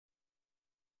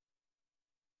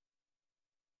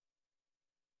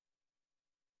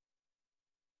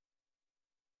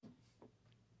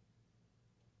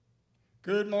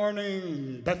Good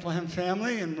morning, Bethlehem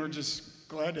family, and we're just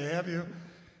glad to have you,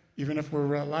 even if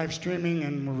we're live streaming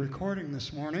and we're recording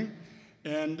this morning.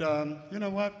 And you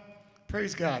know what?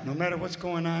 Praise God. No matter what's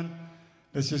going on,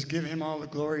 let's just give him all the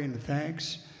glory and the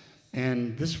thanks.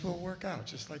 And this will work out,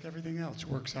 just like everything else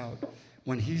works out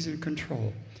when he's in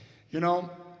control. You know,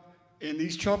 in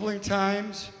these troubling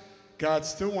times, God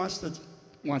still wants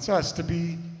us to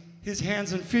be his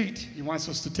hands and feet. He wants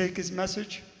us to take his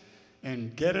message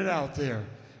and get it out there.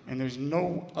 And there's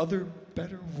no other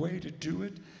better way to do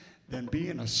it than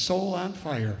being a soul on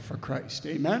fire for Christ.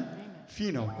 Amen?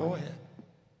 Fino, go ahead.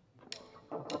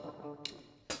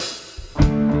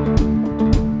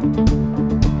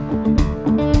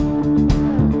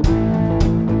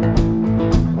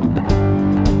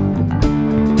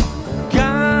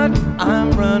 God,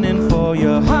 I'm running for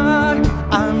your heart.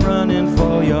 I'm running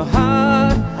for your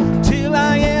heart till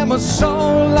I am a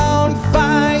soul on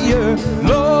fire.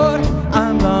 Lord,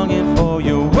 I'm longing for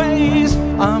your ways.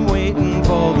 I'm waiting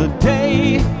for the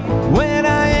day when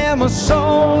I am a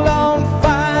soul on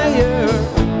fire,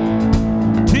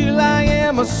 till I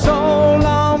am a soul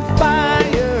on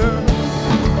fire.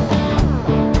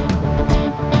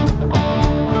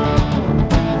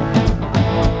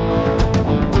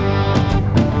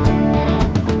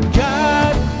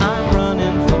 God, I'm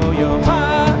running for your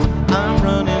heart. I'm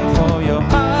running for your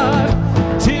heart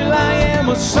till I am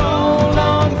a soul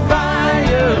on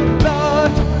fire.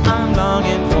 Lord, I'm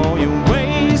longing for your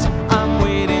ways. I'm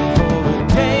waiting for the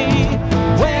day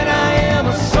when I am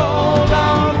a soul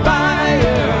on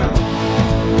fire,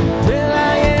 till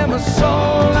I am a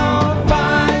soul on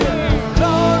fire.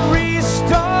 Lord,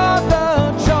 restore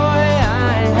the joy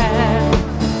I had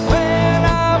when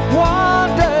I've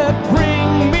wandered.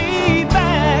 Bring me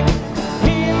back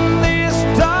in this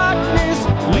darkness.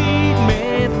 Lead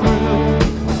me through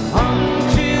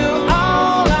until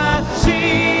all I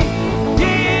see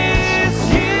is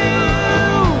you.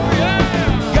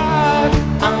 God,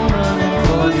 I'm running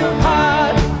for your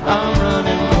heart. I'm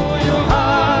running for your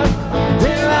heart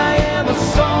till I am a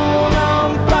soul on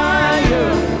fire.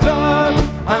 Lord,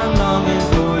 I'm longing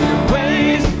for your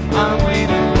ways. I'm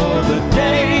waiting for the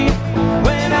day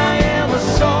when I am a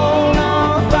soul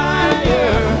on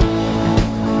fire,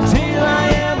 till I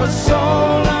am a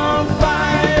soul on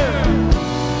fire.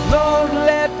 Lord,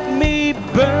 let me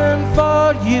burn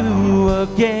for you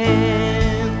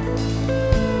again.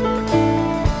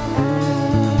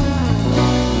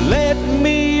 Let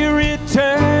me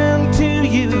return to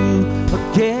you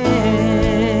again.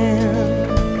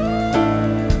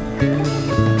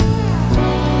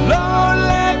 Lord,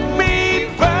 let me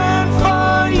burn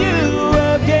for you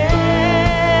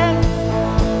again.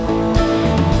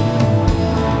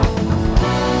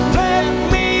 Let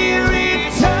me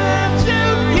return to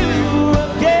you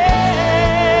again.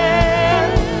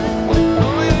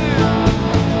 Oh, yeah.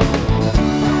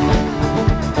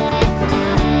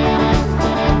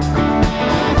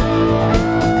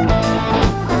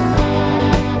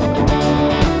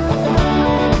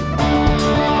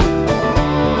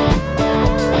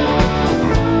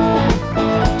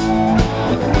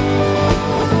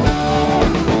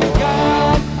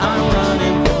 God, I'm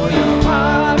running for your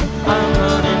heart. I'm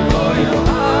running for your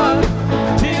heart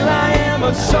till I am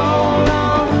a soul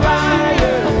on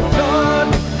fire. Lord,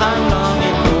 I'm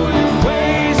longing for your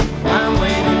ways. I'm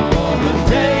waiting for the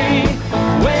day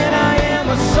when I am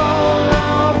a soul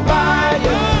on fire.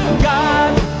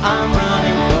 God, I'm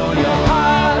running for your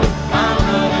heart. I'm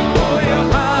running for your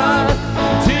heart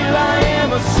till I am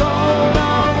a soul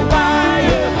on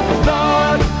fire.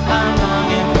 Lord, I'm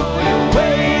longing for your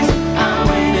ways. I'm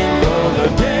waiting for the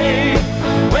day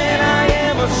when I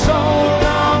am a soul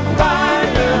on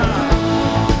fire,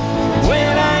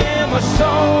 when I am a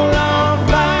soul on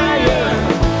fire,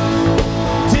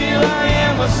 till I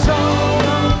am a soul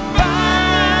on fire.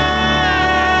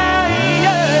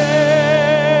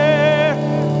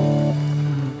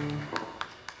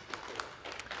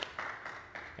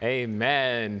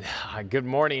 Amen. Good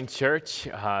morning, church.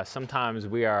 Sometimes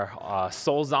we are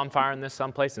souls on fire in this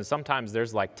someplace, and sometimes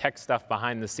there's like tech stuff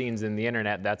behind the scenes in the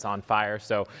internet that's on fire.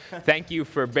 So thank you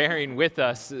for bearing with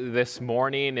us this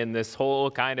morning. And this whole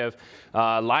kind of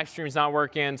live stream's not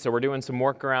working, so we're doing some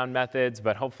workaround methods,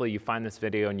 but hopefully you find this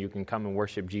video and you can come and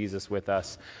worship Jesus with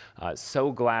us.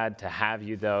 So glad to have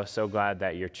you, though. So glad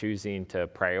that you're choosing to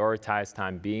prioritize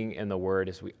time being in the Word,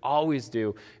 as we always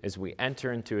do as we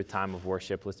enter into a time of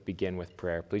worship. Let's begin with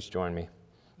prayer. Please join me.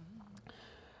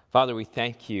 Father, we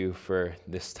thank you for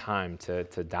this time to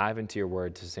dive into your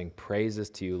word, to sing praises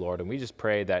to you, Lord. And we just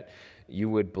pray that you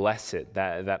would bless it,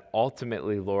 that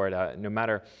ultimately, Lord, no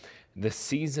matter the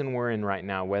season we're in right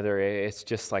now, whether it's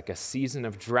just like a season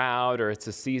of drought or it's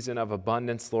a season of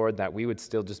abundance, Lord, that we would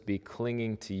still just be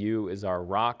clinging to you as our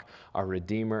rock, our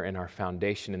redeemer, and our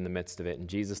foundation in the midst of it. In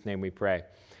Jesus' name we pray.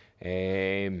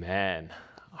 Amen.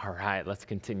 All right, let's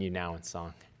continue now in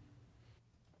song.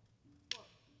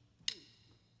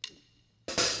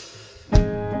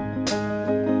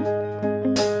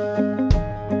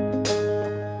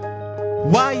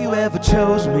 Why you ever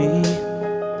chose me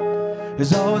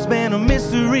has always been a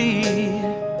mystery.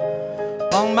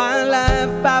 All my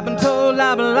life I've been told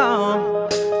I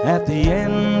belong at the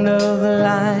end of the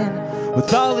line,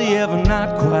 with all the ever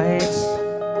not quites,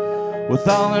 with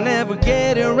all the never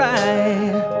getting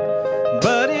right.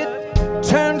 But it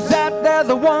turns out they're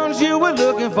the ones you were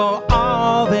looking for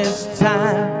all this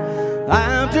time.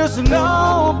 I'm just a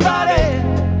nobody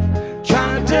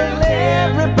trying to tell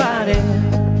everybody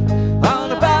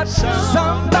all about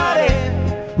somebody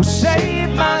who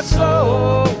saved my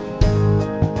soul.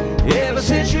 Ever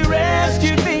since you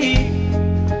rescued me,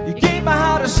 you gave my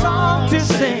heart a song to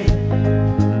sing.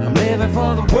 I'm living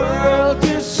for the world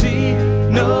to see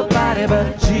nobody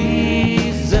but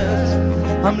Jesus.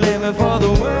 I'm living for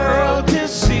the world to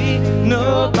see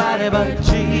nobody but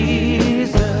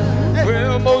Jesus.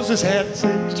 Well, Moses had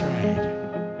six tried,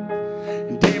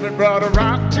 and David brought a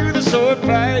rock to the sword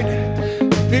fight.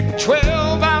 Picked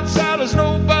 12 outsiders,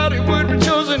 nobody would be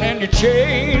chosen, and you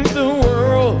changed the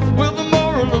world. Well, the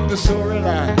moral of the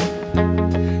storyline,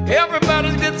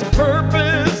 everybody gets a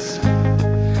purpose.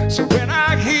 So when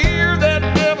I hear that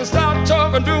devil start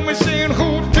talking to me, saying,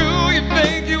 who do you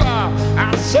think you are?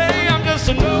 I say I'm just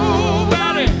a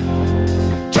nobody,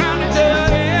 trying to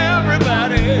tell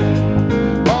everybody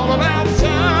all about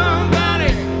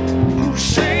somebody who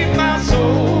saved my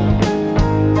soul.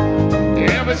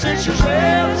 Ever since you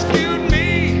rescued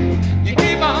me, you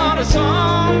gave my heart a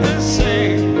song to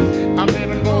sing. I'm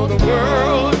living for the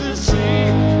world to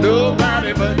see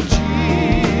nobody but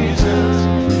Jesus.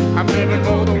 I'm living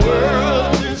for the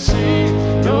world to see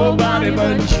nobody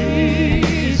but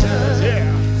Jesus.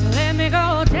 Yeah. So let me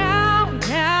go down,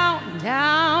 down,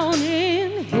 down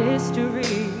in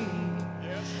history.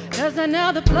 There's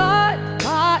another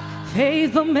blood-bought,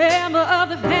 faithful member of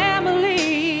the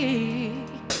family.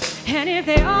 And if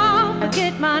they all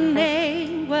forget my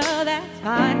name, well, that's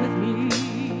fine with me.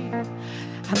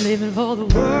 I'm living for the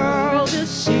world to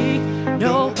see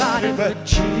nobody but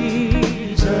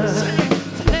Jesus.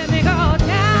 So let me go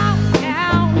down,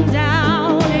 down,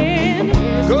 down in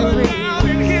Go history. down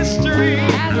in history.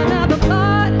 As another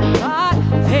blood-bought,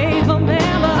 faithful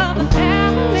member of the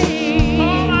family.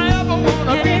 All I ever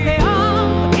wanna And be. if they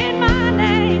all forget my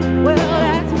name, well,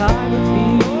 that's fine with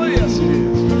me. Oh, yes, it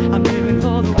is. I'm living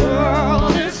for the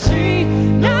world to see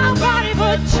nobody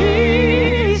but Jesus.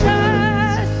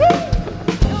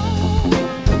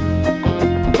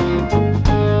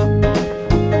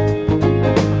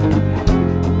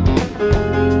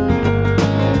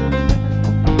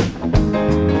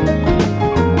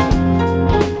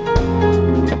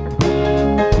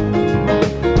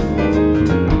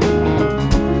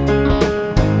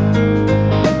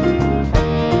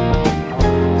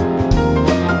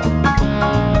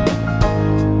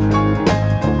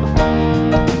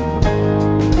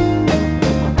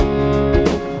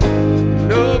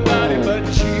 Nobody but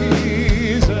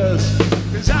Jesus.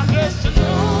 'Cause I'm just a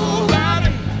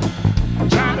nobody,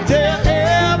 trying to tell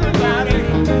everybody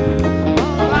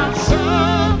all about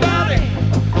somebody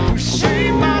who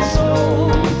saved my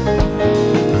soul.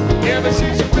 Ever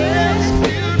since you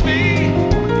rescued me,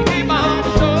 you gave my heart a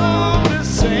song to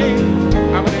sing.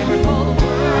 I'm living for the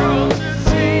world to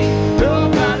see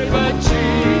nobody but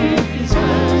Jesus.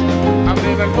 I'm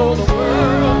living for the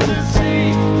world to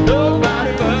see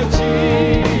nobody but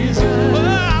Jesus. Well,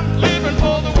 I'm living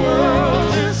for the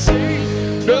world to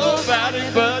see nobody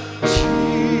but Jesus.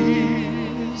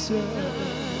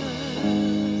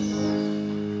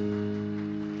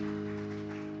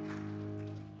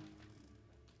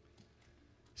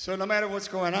 So no matter what's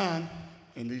going on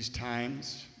in these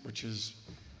times, which is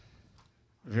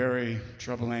very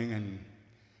troubling, and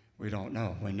we don't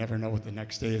know. We never know what the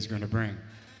next day is going to bring.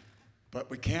 But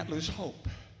we can't lose hope.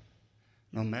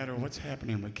 No matter what's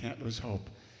happening, we can't lose hope.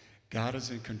 God is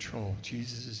in control.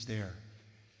 Jesus is there.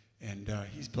 And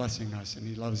he's blessing us, and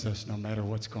he loves us no matter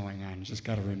what's going on. You just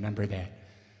got to remember that.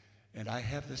 And I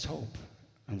have this hope,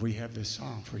 and we have this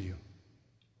song for you.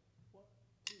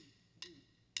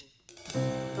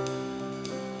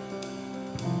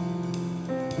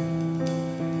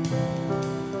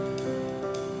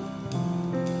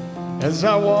 As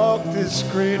I walk this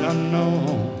great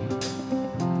unknown,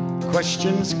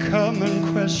 questions come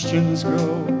and questions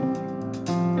go.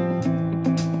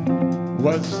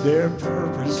 Was there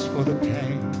purpose for the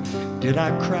pain? Did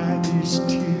I cry these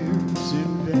tears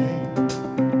in vain?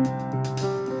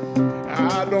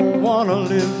 I don't want to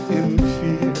live in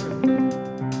fear.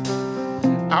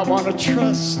 I want to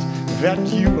trust that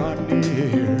you are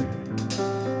near.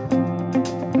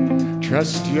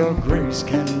 Trust your grace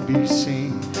can be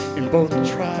seen in both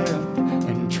triumph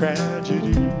and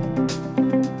tragedy.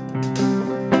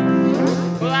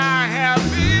 Well, I have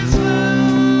this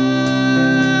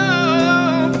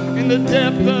love in the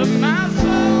depth of my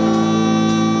soul.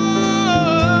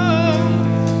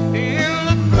 In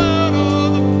the flood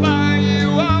of the fire, you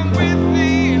are with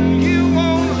me and you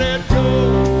won't let go.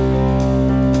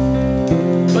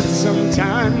 But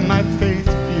sometimes my faith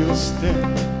feels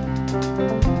thin,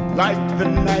 like the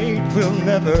night will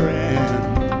never end.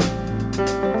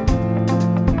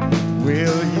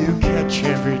 Will you catch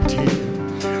every tear,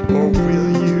 or will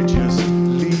you just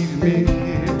leave me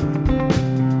here?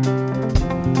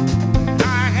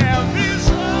 I have this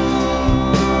hope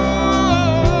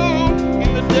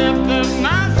in the depth of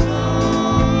my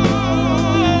soul.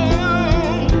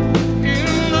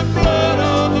 In the flood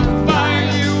of the fire,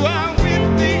 you are with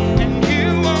me and you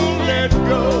won't let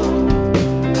go.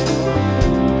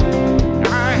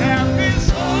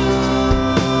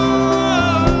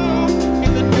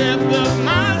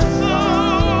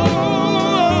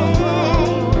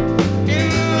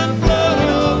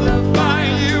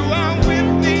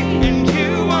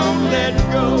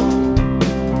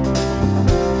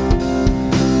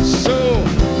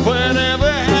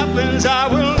 I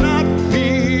will not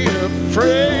be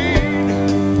afraid.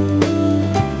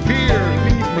 Fear,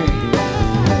 leave me,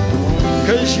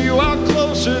 'cause you are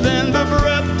closer than the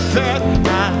breath that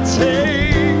I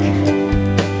take.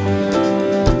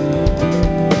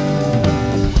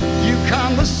 You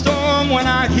calm the storm when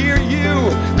I hear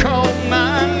you call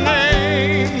my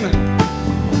name.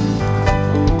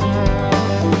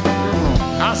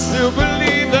 I still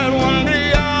believe that one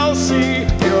day I'll see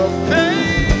your face.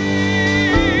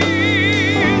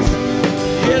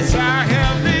 Yes, I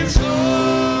have this hope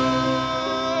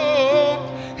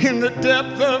in the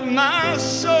depth of my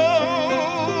soul.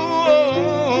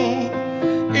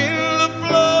 In the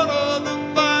flood of the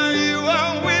fire, you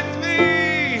are with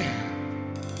me.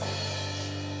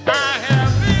 I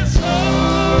have this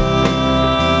hope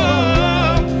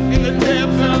in the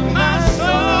depth of my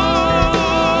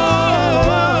soul.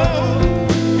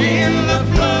 In the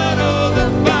flood of the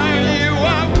fire, you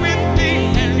are with me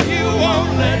and you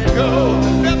won't let go.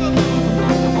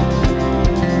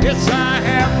 Yes, I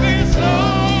have this hope.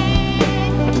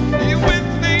 You're with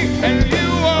me and you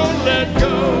won't let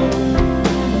go.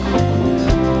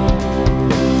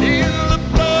 In the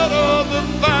blood of the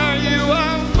fire, you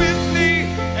are with me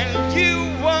and you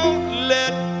won't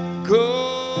let go.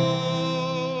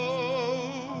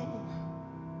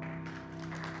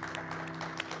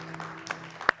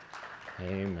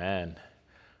 Amen.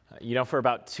 You know, for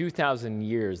about 2,000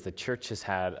 years, the church has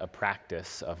had a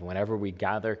practice of whenever we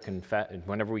gather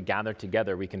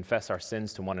together, we confess our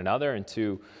sins to one another and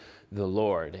to the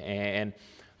Lord. And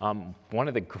one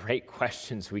of the great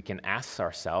questions we can ask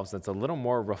ourselves that's a little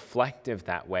more reflective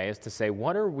that way is to say,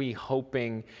 what are we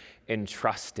hoping and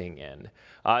trusting in?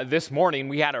 This morning,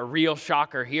 we had a real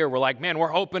shocker here. We're like, man, we're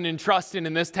hoping and trusting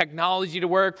in this technology to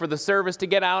work, for the service to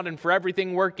get out, and for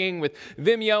everything working with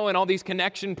Vimeo and all these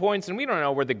connection points. And we don't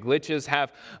know where the glitches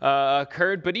have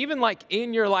occurred. But even like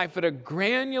in your life at a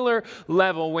granular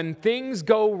level, when things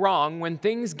go wrong, when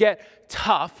things get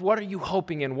tough, what are you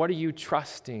hoping in? What are you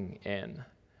trusting in?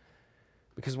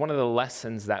 Because one of the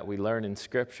lessons that we learn in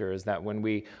Scripture is that when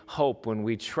we hope, when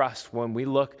we trust, when we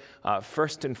look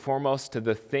first and foremost to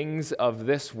the things of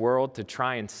this world to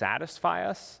try and satisfy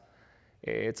us,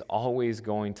 it's always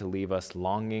going to leave us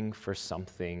longing for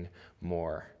something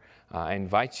more. I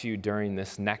invite you during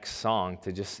this next song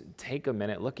to just take a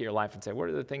minute, look at your life and say, what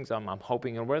are the things I'm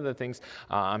hoping and what are the things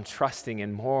I'm trusting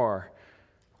in more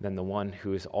than the one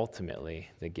who is ultimately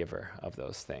the giver of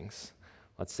those things?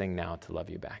 Let's sing now to Love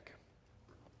You Back.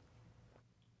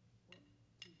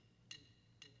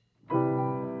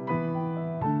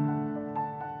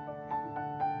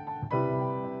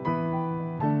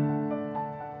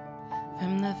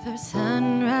 From the first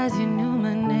sunrise, you knew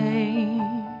my name.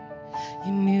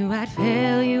 You knew I'd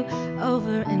fail you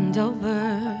over and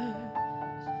over.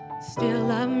 Still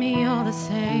love me all the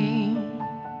same.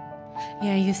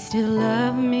 Yeah, you still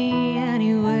love me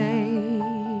anyway.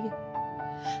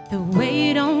 The way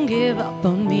you don't give up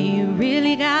on me, you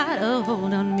really got a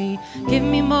hold on me. Give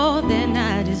me more than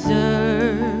I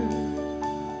deserve.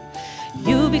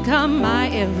 You become my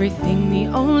everything, the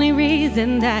only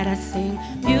reason that I sing.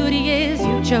 Beauty is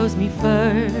you chose me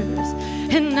first.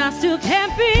 and I still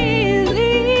can't believe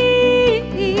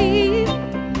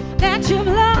that you've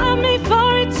loved me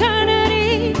for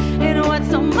eternity. And what's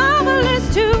so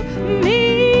marvelous to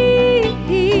me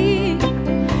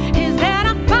is that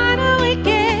I finally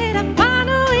get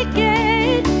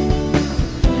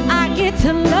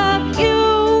to love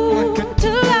you, to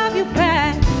love you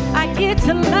back. I get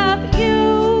to love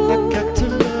you. I get to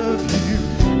love you.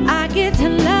 I get to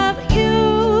love you.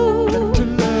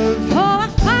 Oh, I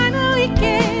finally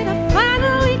get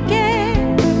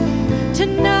to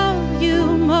know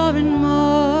you more and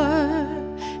more,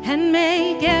 and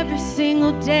make every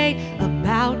single day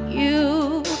about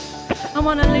you. I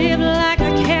wanna live like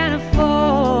I can't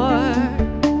afford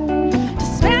to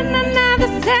spend another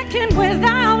second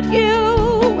without you.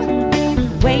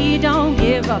 The way you don't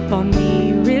give up on me,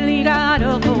 you really got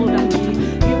a hold on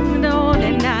me. You know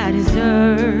that I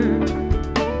deserve.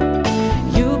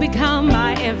 You become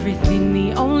my everything,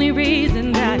 the only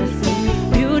reason that I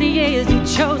see beauty is you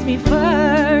chose me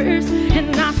first.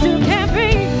 And I still can't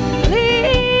believe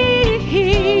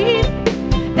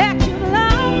that you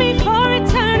love me for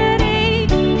eternity.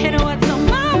 And what's so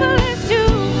marvelous to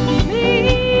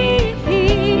me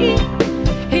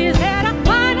is that I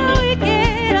finally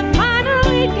get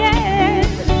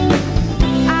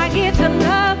to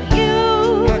love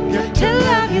you, to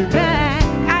love you back.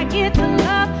 I get to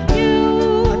love you.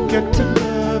 I get to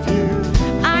love you.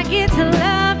 I get to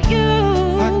love you.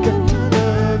 I get to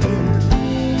love you.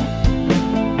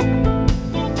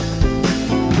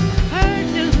 Heard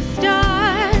you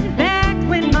start back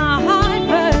when my heart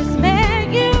first met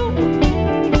you.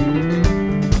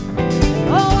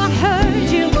 Oh, I heard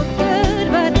you were good,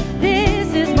 but this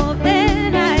is more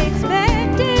than I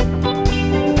expected.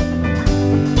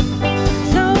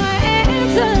 So I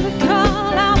answer the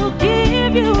call. I will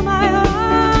give you my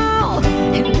all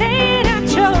and lay it at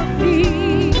your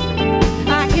feet. I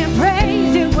can't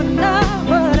praise you enough,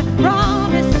 but I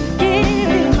promise to give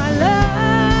you my love.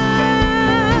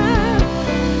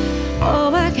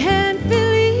 Oh, I can't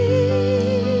believe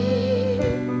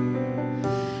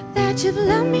that you've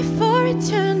loved me for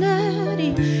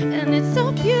eternity, and it's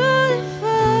so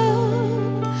beautiful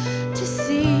to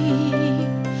see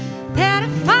that I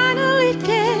finally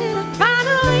get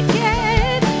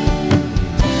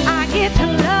to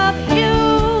love you,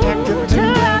 to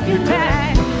love you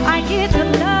back. I get to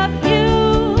love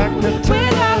you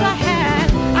with all I have.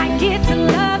 I get to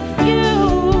love you.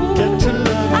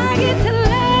 I get to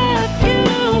love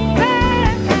you back.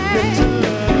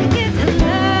 I get to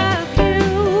love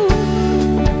you.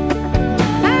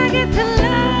 I get to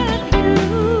love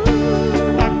you.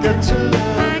 I get to love.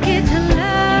 I get to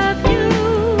love you.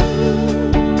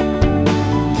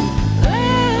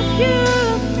 Love you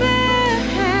back.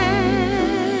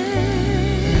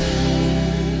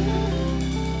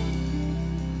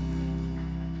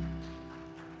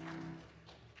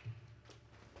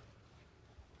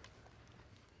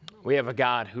 We have a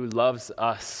God who loves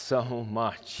us so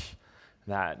much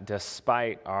that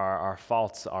despite our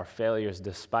faults, our failures,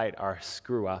 despite our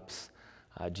screw-ups,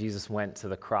 Jesus went to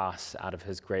the cross out of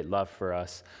his great love for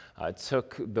us,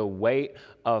 took the weight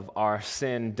of our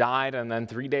sin, died, and then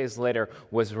 3 days later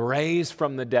was raised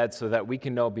from the dead so that we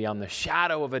can know beyond the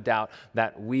shadow of a doubt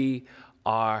that we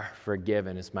are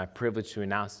forgiven. It's my privilege to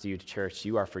announce to you, church,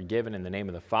 you are forgiven in the name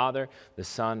of the Father, the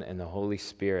Son, and the Holy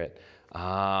Spirit.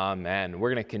 Amen. We're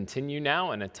going to continue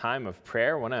now in a time of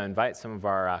prayer. I want to invite some of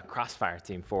our Crossfire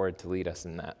team forward to lead us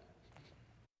in that.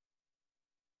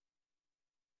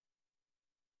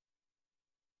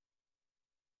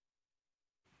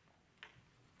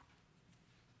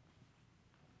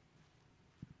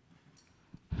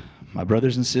 My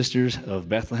brothers and sisters of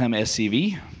Bethlehem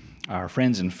SCV, our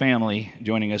friends and family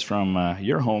joining us from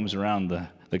your homes around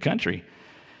the country.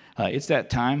 It's that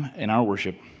time in our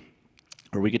worship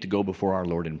where we get to go before our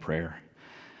Lord in prayer.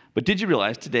 But did you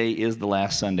realize today is the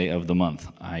last Sunday of the month?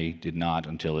 I did not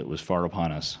until it was far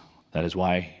upon us. That is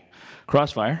why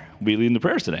Crossfire will be leading the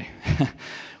prayers today.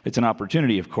 It's an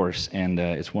opportunity, of course, and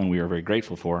it's one we are very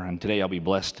grateful for. And today I'll be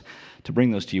blessed to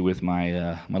bring those to you with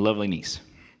my lovely niece.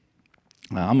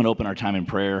 I'm going to open our time in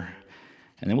prayer,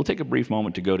 and then we'll take a brief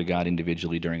moment to go to God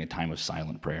individually during a time of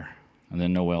silent prayer. And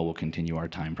then Noel will continue our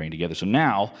time praying together. So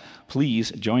now,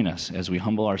 please join us as we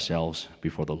humble ourselves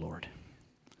before the Lord.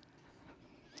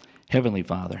 Heavenly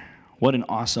Father, what an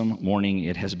awesome morning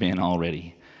it has been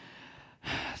already.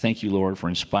 Thank you, Lord, for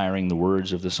inspiring the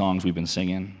words of the songs we've been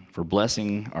singing, for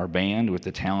blessing our band with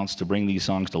the talents to bring these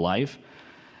songs to life,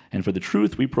 and for the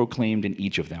truth we proclaimed in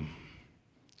each of them.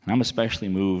 And I'm especially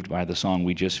moved by the song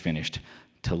we just finished,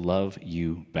 To Love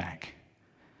You Back.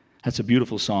 That's a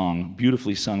beautiful song,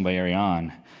 beautifully sung by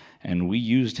Ariane, and we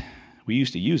used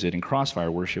to use it in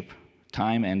Crossfire worship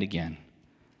time and again.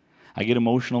 I get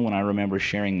emotional when I remember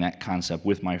sharing that concept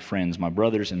with my friends, my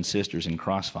brothers and sisters in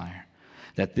Crossfire,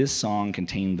 that this song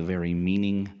contained the very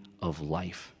meaning of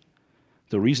life.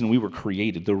 The reason we were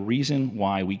created, the reason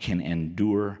why we can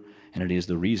endure, and it is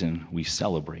the reason we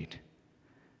celebrate.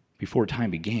 Before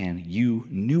time began, you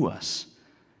knew us.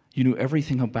 You knew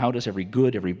everything about us, every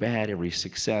good, every bad, every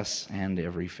success, and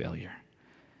every failure.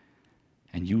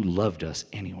 And you loved us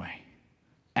anyway.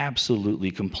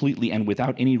 Absolutely, completely, and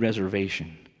without any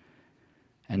reservation.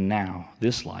 And now,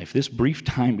 this life, this brief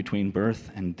time between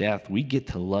birth and death, we get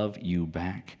to love you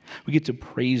back. We get to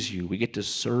praise you. We get to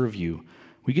serve you.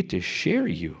 We get to share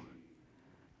you.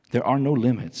 There are no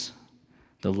limits.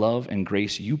 The love and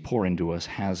grace you pour into us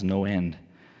has no end.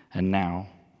 And now,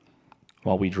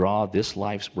 while we draw this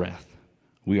life's breath,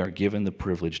 we are given the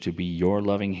privilege to be your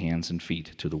loving hands and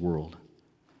feet to the world.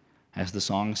 As the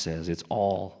song says, it's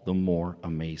all the more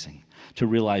amazing to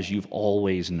realize you've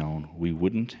always known we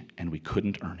wouldn't and we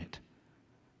couldn't earn it.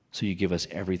 So you give us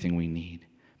everything we need,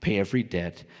 pay every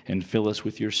debt, and fill us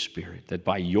with your Spirit, that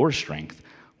by your strength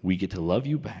we get to love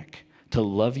you back, to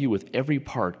love you with every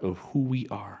part of who we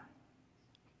are,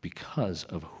 because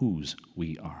of whose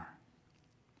we are.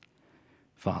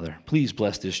 Father, please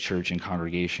bless this church and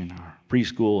congregation, our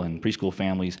preschool and preschool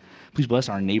families. Please bless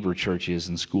our neighbor churches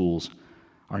and schools,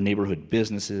 our neighborhood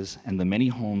businesses, and the many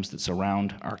homes that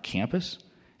surround our campus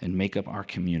and make up our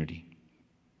community.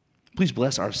 Please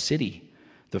bless our city,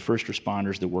 the first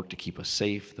responders that work to keep us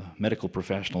safe, the medical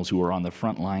professionals who are on the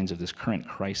front lines of this current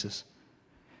crisis,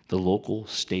 the local,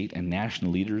 state, and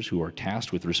national leaders who are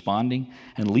tasked with responding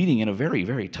and leading in a very,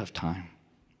 very tough time.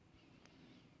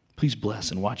 Please bless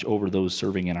and watch over those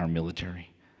serving in our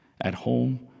military, at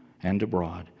home and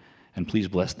abroad, and please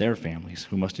bless their families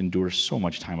who must endure so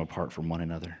much time apart from one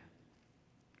another.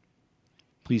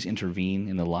 Please intervene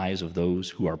in the lives of those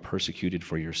who are persecuted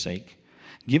for your sake,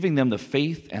 giving them the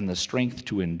faith and the strength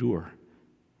to endure.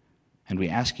 And we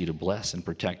ask you to bless and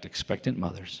protect expectant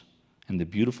mothers and the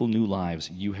beautiful new lives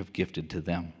you have gifted to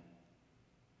them.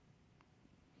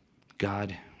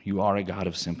 God, you are a God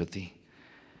of sympathy,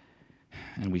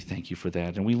 and we thank you for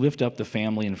that. And we lift up the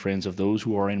family and friends of those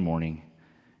who are in mourning,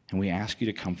 and we ask you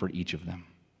to comfort each of them.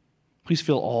 Please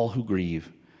fill all who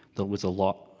grieve the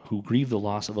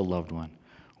loss of a loved one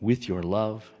with your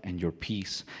love and your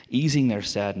peace, easing their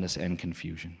sadness and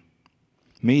confusion.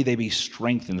 May they be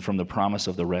strengthened from the promise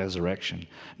of the resurrection,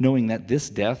 knowing that this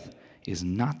death is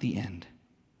not the end.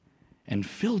 And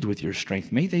filled with your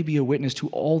strength, may they be a witness to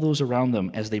all those around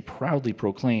them as they proudly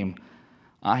proclaim,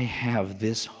 I have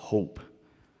this hope.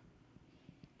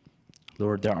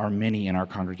 Lord, there are many in our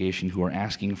congregation who are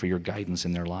asking for your guidance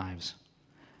in their lives.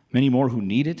 Many more who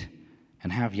need it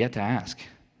and have yet to ask.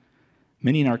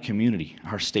 Many in our community,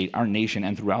 our state, our nation,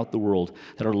 and throughout the world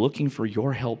that are looking for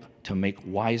your help to make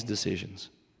wise decisions.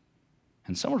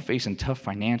 And some are facing tough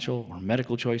financial or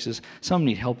medical choices. Some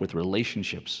need help with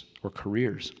relationships or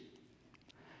careers.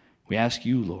 We ask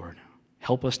you, Lord,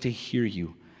 help us to hear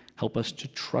you. Help us to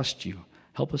trust you.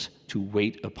 Help us to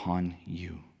wait upon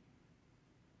you.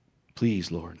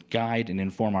 Please, Lord, guide and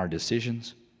inform our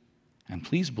decisions, and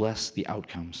please bless the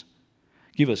outcomes.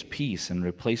 Give us peace and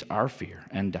replace our fear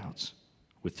and doubts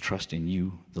with trust in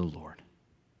you, the Lord.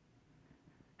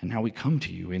 And now we come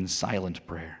to you in silent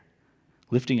prayer,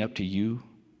 lifting up to you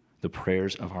the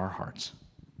prayers of our hearts.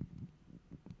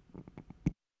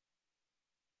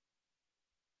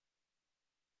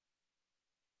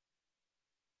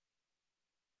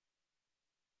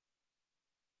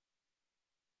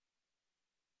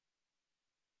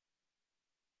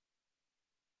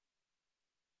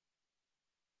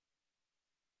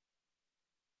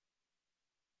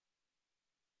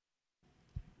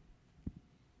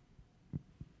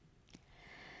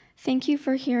 Thank you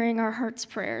for hearing our hearts'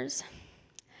 prayers.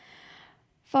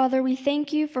 Father, we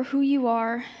thank you for who you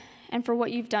are and for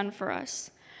what you've done for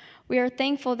us. We are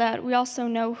thankful that we also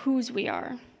know whose we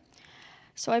are.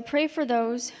 So I pray for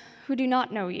those who do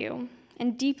not know you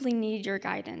and deeply need your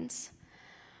guidance.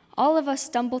 All of us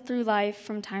stumble through life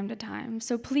from time to time,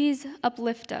 so please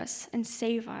uplift us and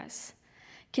save us.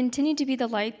 Continue to be the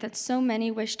light that so many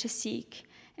wish to seek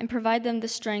and provide them the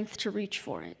strength to reach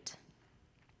for it.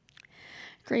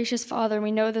 Gracious Father,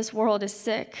 we know this world is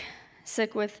sick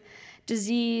with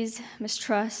disease,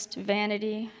 mistrust,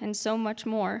 vanity, and so much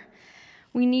more.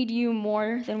 We need you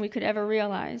more than we could ever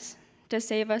realize to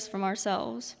save us from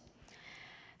ourselves.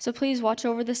 So please watch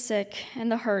over the sick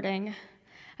and the hurting.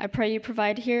 I pray you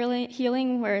provide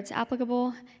healing where it's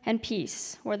applicable and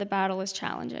peace where the battle is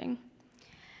challenging.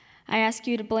 I ask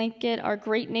you to blanket our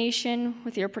great nation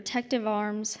with your protective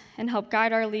arms and help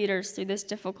guide our leaders through this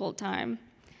difficult time.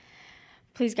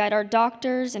 Please guide our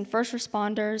doctors and first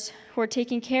responders who are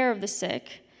taking care of the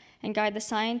sick, and guide the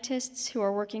scientists who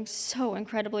are working so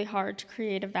incredibly hard to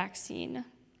create a vaccine.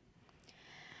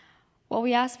 While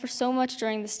we ask for so much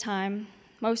during this time,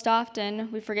 most often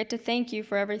we forget to thank you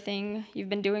for everything you've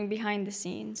been doing behind the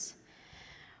scenes.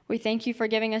 We thank you for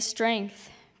giving us strength,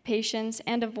 patience,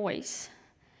 and a voice.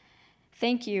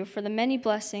 Thank you for the many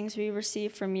blessings we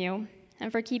receive from you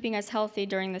and for keeping us healthy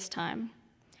during this time.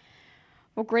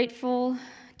 We're grateful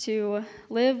to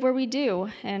live where we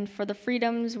do and for the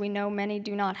freedoms we know many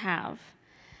do not have.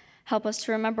 Help us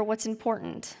to remember what's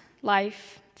important: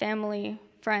 life, family,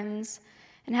 friends,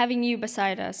 and having you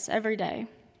beside us every day.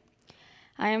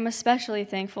 I am especially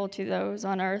thankful to those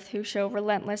on earth who show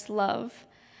relentless love,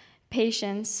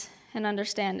 patience, and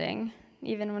understanding,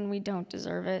 even when we don't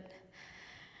deserve it.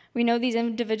 We know these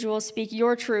individuals speak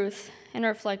your truth and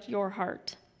reflect your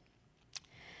heart.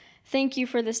 Thank you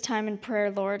for this time in prayer,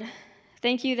 Lord.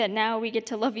 Thank you that now we get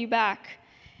to love you back,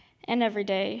 and every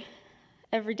day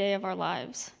of our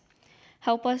lives.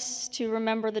 Help us to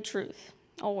remember the truth,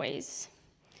 always.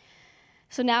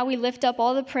 So now we lift up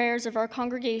all the prayers of our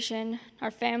congregation,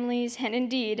 our families, and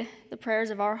indeed the prayers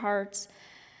of our hearts.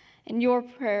 In your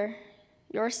prayer,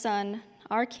 your Son,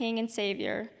 our King and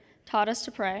Savior, taught us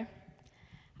to pray.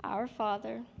 Our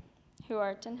Father, who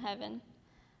art in heaven,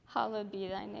 hallowed be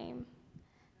thy name.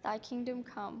 Thy kingdom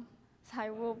come,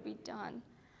 thy will be done,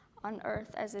 on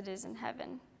earth as it is in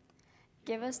heaven.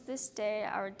 Give us this day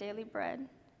our daily bread,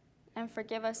 and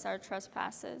forgive us our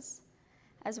trespasses,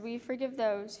 as we forgive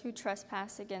those who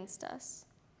trespass against us.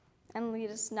 And lead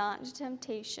us not into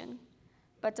temptation,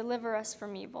 but deliver us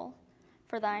from evil.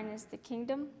 For thine is the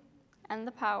kingdom, and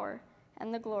the power,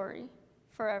 and the glory,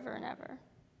 forever and ever.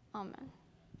 Amen.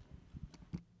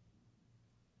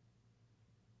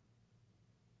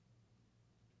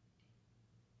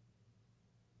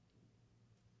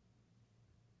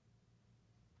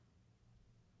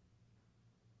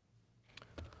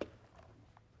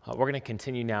 We're going to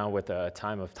continue now with a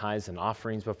time of tithes and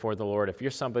offerings before the Lord. If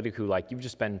you're somebody who, you've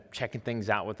just been checking things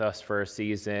out with us for a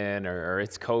season, or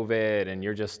it's COVID and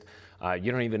you're just,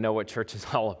 you don't even know what church is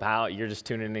all about, you're just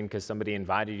tuning in because somebody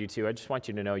invited you to, I just want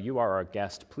you to know you are our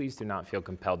guest. Please do not feel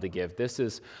compelled to give. This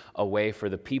is a way for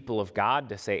the people of God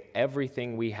to say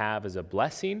everything we have is a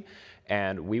blessing,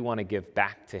 and we want to give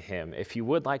back to him. If you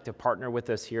would like to partner with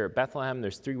us here at Bethlehem,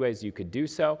 there's 3 ways you could do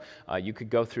so. You could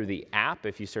go through the app.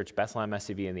 If you search Bethlehem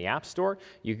SCV in the App Store,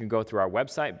 you can go through our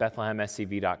website,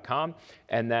 bethlehemscv.com.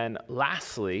 And then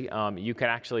lastly, you can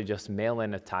actually just mail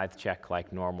in a tithe check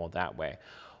like normal that way.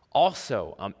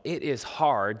 Also, it is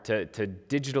hard to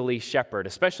digitally shepherd,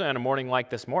 especially on a morning like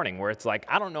this morning, where it's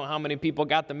I don't know how many people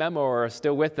got the memo or are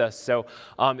still with us. So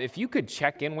if you could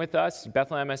check in with us,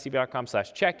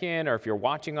 bethlehemscv.com/check-in, or if you're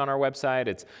watching on our website,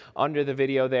 it's under the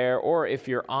video there, or if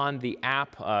you're on the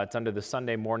app, it's under the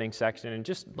Sunday morning section, and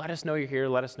just let us know you're here,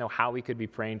 let us know how we could be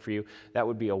praying for you. That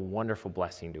would be a wonderful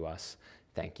blessing to us.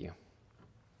 Thank you.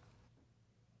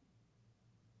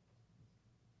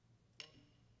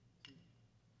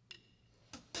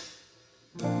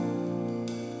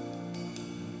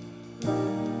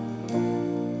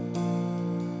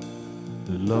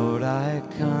 Lord, I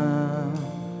come,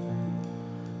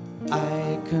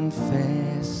 I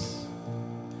confess,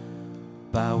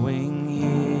 bowing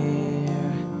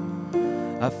here,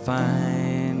 I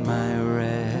find my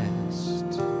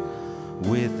rest.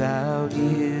 Without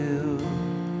you,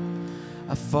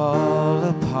 I fall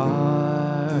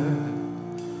apart.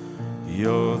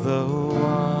 You're the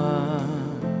one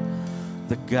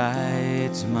that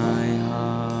guides my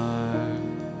heart.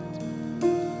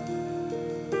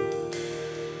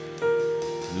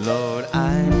 Lord,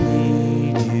 I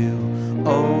need you,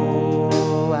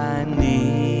 oh, I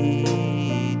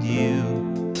need you.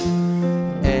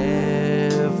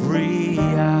 Every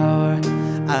hour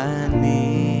I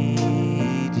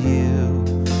need you.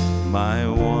 My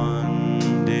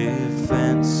one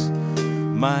defense,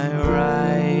 my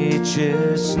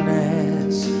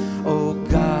righteousness, oh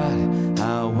God,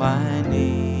 how I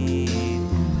need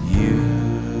you.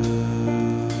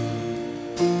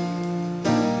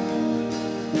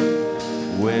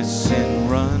 Where sin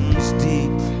runs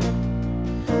deep,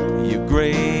 your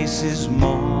grace is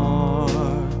more.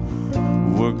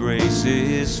 Where grace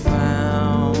is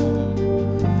found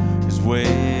is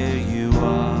where you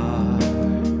are.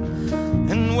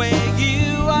 And where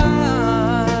you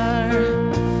are,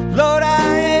 Lord,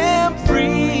 I am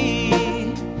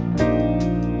free.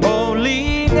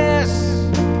 Holiness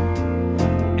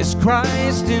is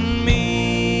Christ in me.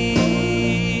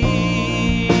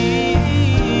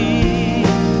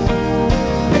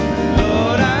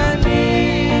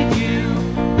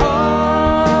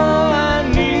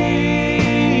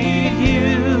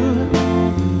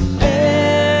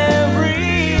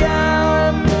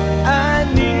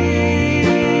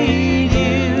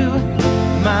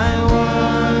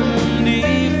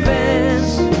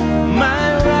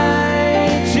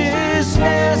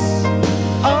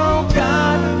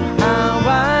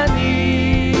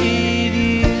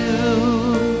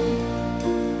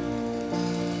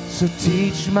 So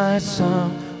teach my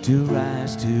song to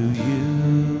rise to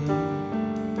you.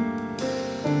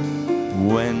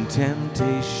 When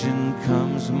temptation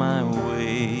comes my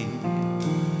way,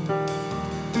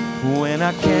 when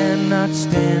I cannot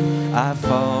stand, I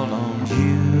fall on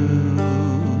you.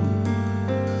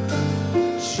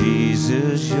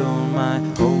 Jesus, you're my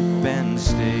hope and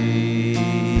stay.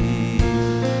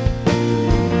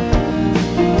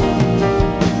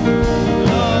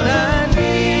 Lord, I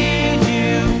need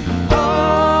you.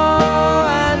 Oh,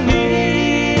 I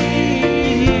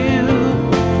need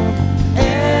you.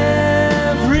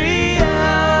 Every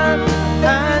hour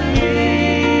I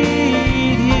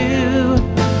need you.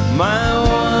 My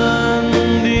one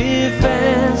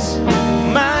defense,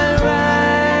 my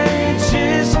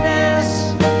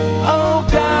righteousness. Oh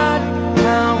God,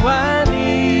 how I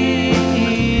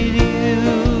need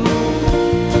you.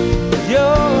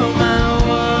 You're my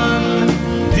one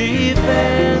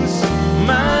defense,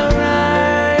 my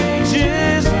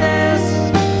righteousness.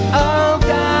 Oh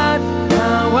God,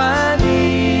 how I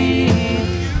need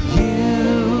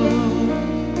you.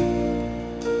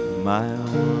 My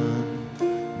one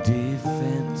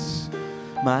defense,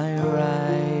 my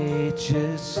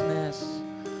righteousness.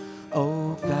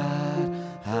 Oh God,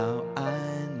 how I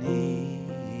need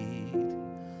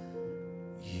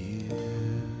you.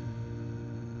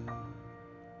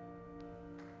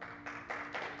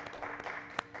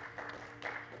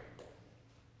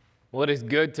 Well, it is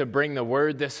good to bring the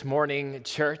word this morning,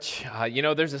 church.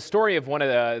 There's a story of one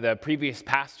of the previous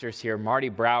pastors here, Marty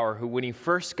Brower, who when he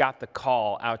first got the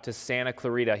call out to Santa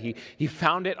Clarita, he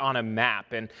found it on a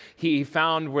map, and he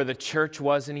found where the church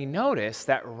was, and he noticed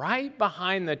that right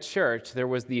behind the church, there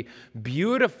was the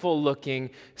beautiful-looking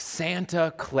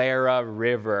Santa Clara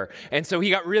River. And so he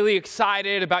got really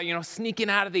excited about, sneaking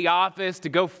out of the office to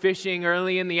go fishing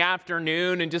early in the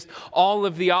afternoon and just all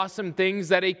of the awesome things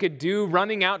that he could do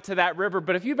running out to that river.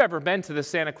 But if you've ever been to the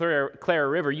Santa Clara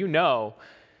River, you know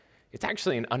it's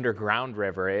actually an underground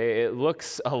river. It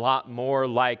looks a lot more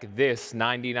like this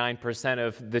 99%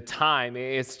 of the time.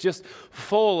 It's just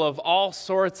full of all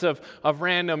sorts of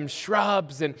random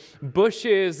shrubs and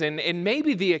bushes and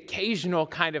maybe the occasional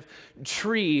kind of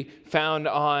tree found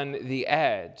on the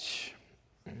edge.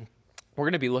 We're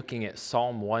going to be looking at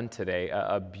Psalm 1 today,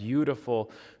 a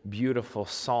beautiful, beautiful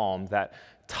psalm that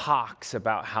talks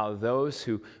about how those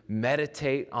who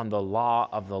meditate on the law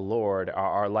of the Lord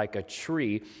are like a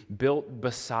tree built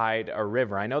beside a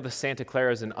river. I know the Santa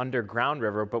Clara is an underground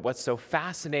river, but what's so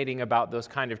fascinating about those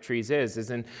kind of trees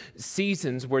is in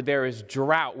seasons where there is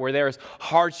drought, where there is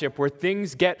hardship, where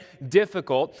things get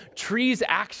difficult, trees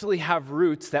actually have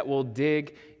roots that will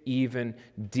dig even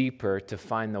deeper to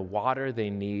find the water they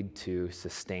need to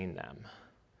sustain them.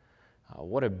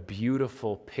 What a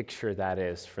beautiful picture that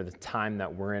is for the time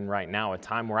that we're in right now, a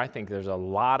time where I think there's a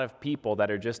lot of people that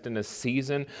are just in a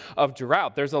season of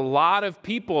drought. There's a lot of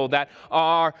people that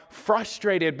are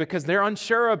frustrated because they're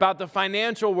unsure about the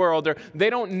financial world, or they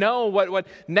don't know what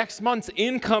next month's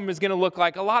income is going to look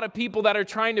like. A lot of people that are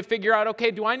trying to figure out,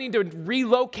 okay, do I need to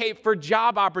relocate for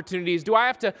job opportunities? Do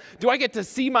I get to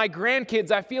see my grandkids?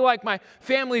 I feel like my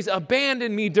family's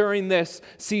abandoned me during this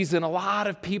season. A lot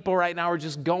of people right now are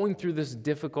just going through this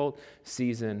difficult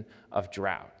season of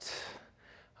drought.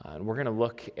 And we're going to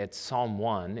look at Psalm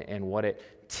 1 and what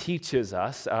it teaches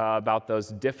us about those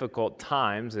difficult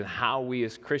times and how we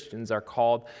as Christians are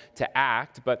called to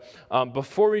act. But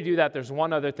before we do that, there's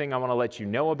one other thing I want to let you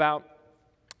know about.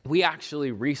 We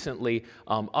actually recently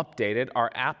updated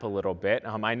our app a little bit.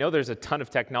 I know there's a ton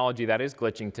of technology that is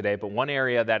glitching today, but one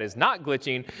area that is not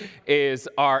glitching is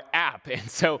our app. And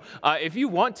so if you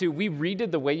want to, we redid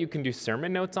the way you can do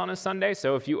sermon notes on a Sunday.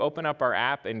 So if you open up our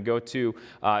app and go to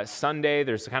Sunday,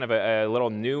 there's kind of a little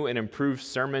new and improved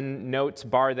sermon notes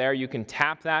bar there. You can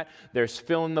tap that. There's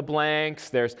fill in the blanks.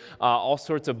 There's all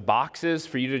sorts of boxes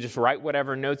for you to just write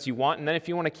whatever notes you want. And then if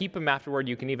you want to keep them afterward,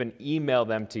 you can even email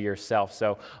them to yourself.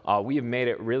 So we have made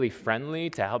it really friendly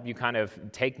to help you kind of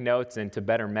take notes and to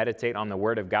better meditate on the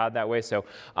Word of God that way. So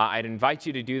I'd invite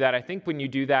you to do that. I think when you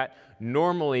do that,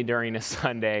 normally during a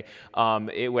Sunday,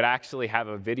 it would actually have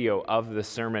a video of the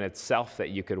sermon itself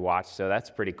that you could watch. So that's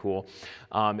pretty cool.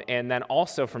 And then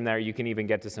also from there, you can even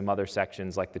get to some other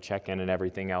sections like the check-in and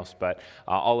everything else. But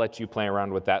I'll let you play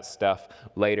around with that stuff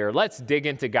later. Let's dig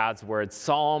into God's Word.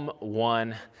 Psalm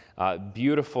 1,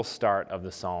 beautiful start of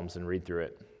the Psalms, and read through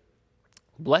it.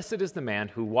 Blessed is the man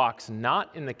who walks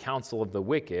not in the counsel of the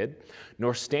wicked,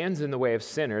 nor stands in the way of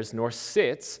sinners, nor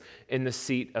sits in the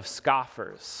seat of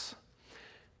scoffers.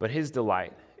 But his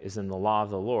delight is in the law of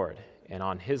the Lord, and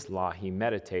on his law he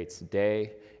meditates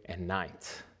day and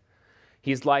night.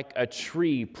 He's like a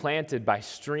tree planted by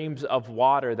streams of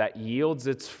water that yields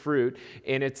its fruit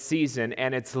in its season,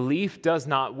 and its leaf does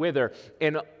not wither.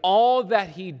 In all that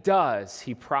he does,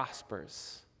 he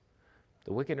prospers.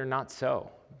 The wicked are not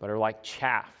so, but are like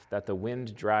chaff that the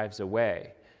wind drives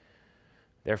away.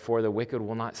 Therefore, the wicked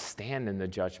will not stand in the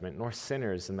judgment, nor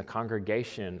sinners in the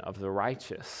congregation of the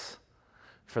righteous.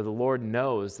 For the Lord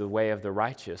knows the way of the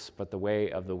righteous, but the way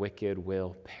of the wicked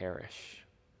will perish.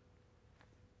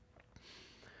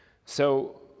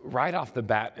 So, right off the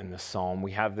bat in the psalm,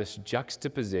 we have this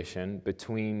juxtaposition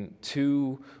between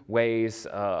two ways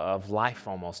of life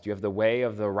almost. You have the way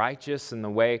of the righteous and the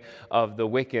way of the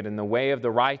wicked. And the way of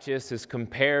the righteous is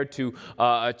compared to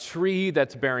a tree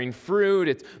that's bearing fruit.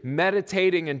 It's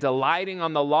meditating and delighting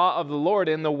on the law of the Lord.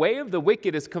 And the way of the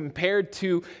wicked is compared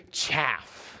to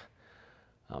chaff.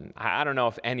 I don't know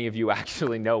if any of you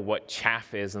actually know what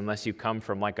chaff is unless you come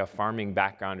from like a farming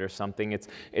background or something.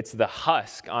 It's the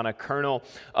husk on a kernel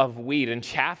of wheat. And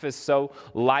chaff is so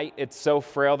light, it's so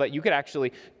frail that you could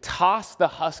actually toss the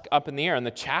husk up in the air and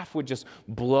the chaff would just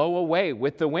blow away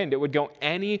with the wind. It would go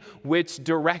any which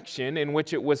direction in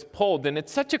which it was pulled. And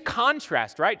it's such a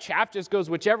contrast, right? Chaff just goes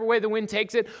whichever way the wind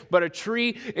takes it, but a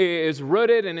tree is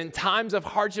rooted, and in times of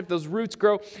hardship, those roots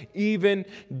grow even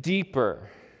deeper.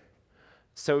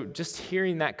 So just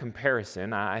hearing that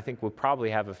comparison, I think we'll probably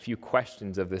have a few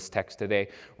questions of this text today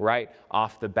right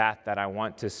off the bat that I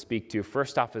want to speak to.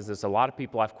 First off is this: a lot of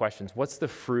people have questions. What's the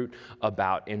fruit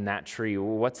about in that tree?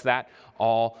 What's that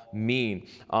all mean?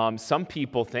 Some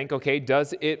people think, okay,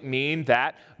 does it mean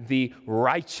that the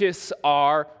righteous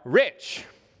are rich?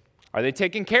 Are they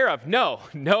taken care of? No,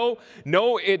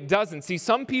 it doesn't. See,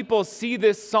 some people see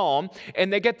this psalm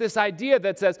and they get this idea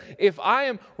that says, if I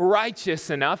am righteous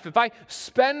enough, if I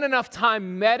spend enough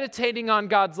time meditating on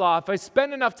God's law, if I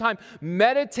spend enough time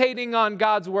meditating on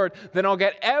God's word, then I'll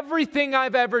get everything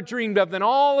I've ever dreamed of, then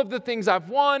all of the things I've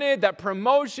wanted, that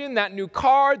promotion, that new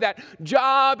car, that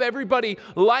job, everybody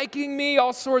liking me,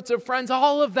 all sorts of friends,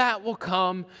 all of that will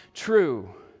come true.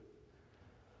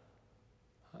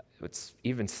 What's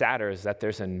even sadder is that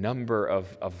there's a number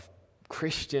of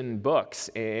Christian books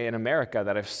in America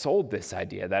that have sold this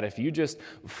idea that if you just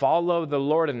follow the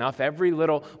Lord enough, every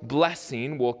little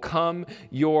blessing will come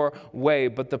your way.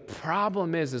 But the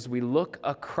problem is, as we look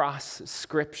across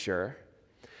Scripture,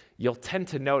 you'll tend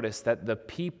to notice that the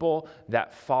people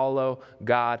that follow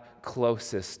God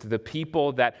closest, the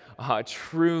people that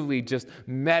truly just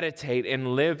meditate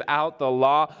and live out the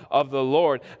law of the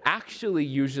Lord, actually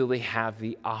usually have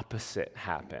the opposite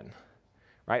happen.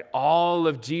 Right? All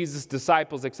of Jesus'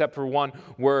 disciples, except for one,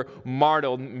 were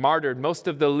martyred. Most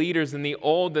of the leaders in the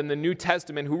Old and the New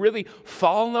Testament who really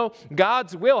follow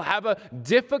God's will have a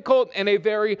difficult and a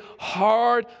very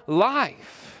hard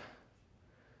life.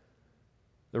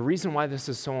 The reason why this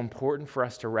is so important for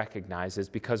us to recognize is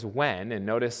because when, and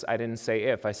notice I didn't say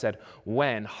if, I said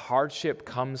when hardship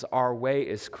comes our way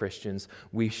as Christians,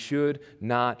 we should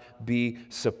not be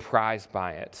surprised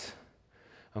by it.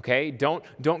 Okay, don't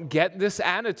get this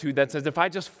attitude that says if I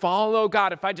just follow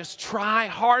God, if I just try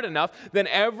hard enough, then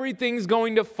everything's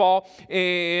going to fall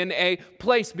in a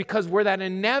place. Because where that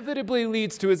inevitably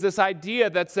leads to is this idea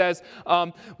that says,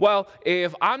 well,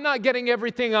 if I'm not getting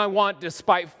everything I want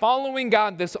despite following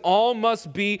God, this all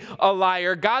must be a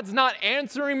liar. God's not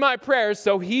answering my prayers,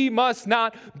 so he must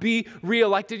not be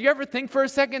reelected. Did you ever think for a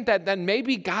second that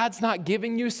maybe God's not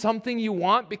giving you something you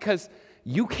want because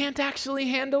you can't actually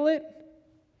handle it?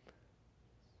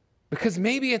 Because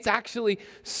maybe it's actually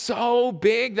so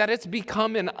big that it's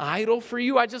become an idol for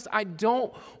you. I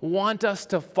don't want us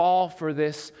to fall for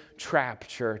this trap,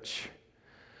 church,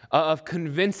 of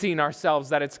convincing ourselves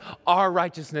that it's our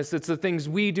righteousness, it's the things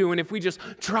we do, and if we just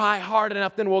try hard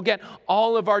enough, then we'll get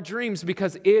all of our dreams,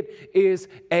 because it is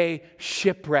a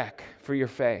shipwreck for your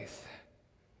faith.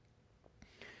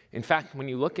 In fact, when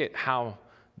you look at how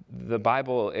the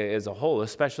Bible as a whole,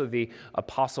 especially the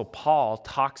Apostle Paul,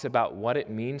 talks about what it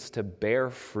means to bear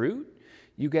fruit,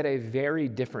 you get a very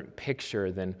different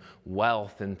picture than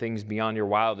wealth and things beyond your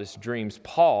wildest dreams.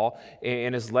 Paul,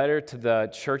 in his letter to the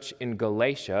church in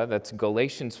Galatia, that's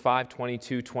Galatians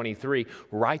 5:22-23,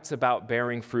 writes about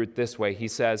bearing fruit this way. He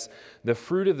says, "The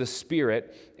fruit of the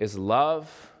Spirit is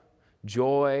love,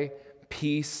 joy,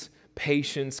 peace,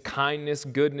 patience, kindness,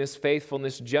 goodness,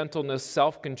 faithfulness, gentleness,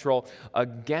 self-control.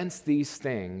 Against these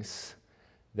things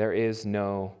there is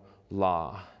no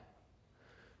law."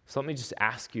 So let me just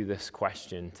ask you this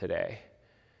question today.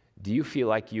 Do you feel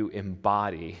like you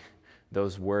embody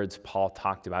those words Paul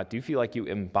talked about? Do you feel like you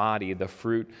embody the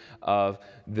fruit of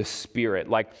the Spirit?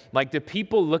 Like do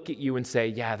people look at you and say,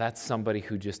 yeah, that's somebody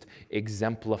who just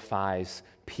exemplifies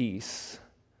peace?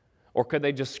 Or could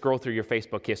they just scroll through your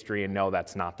Facebook history and know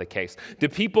that's not the case? Do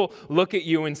people look at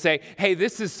you and say, hey,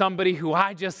 this is somebody who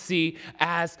I just see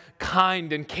as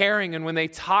kind and caring, and when they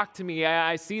talk to me,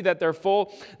 I see that they're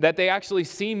full, that they actually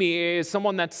see me as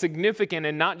someone that's significant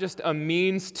and not just a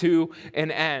means to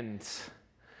an end?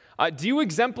 Do you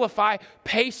exemplify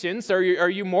patience? Are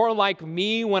you more like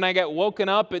me when I get woken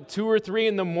up at 2 or 3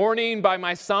 in the morning by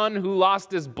my son who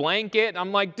lost his blanket?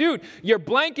 I'm like, dude, your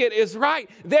blanket is right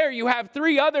there. You have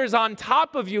 3 others on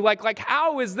top of you. Like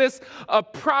how is this a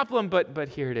problem? But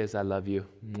here it is. I love you.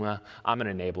 Mwah. I'm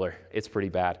an enabler. It's pretty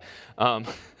bad.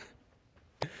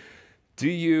 Do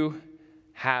you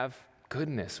have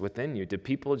goodness within you? Do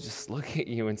people just look at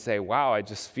you and say, wow, I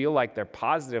just feel like they're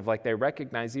positive, like they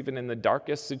recognize even in the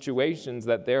darkest situations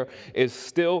that there is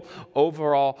still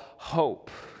overall hope?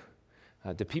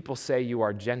 Do people say you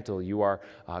are gentle, you are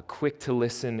quick to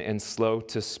listen and slow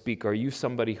to speak? Are you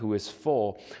somebody who is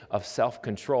full of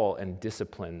self-control and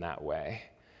discipline that way?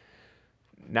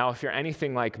 Now, if you're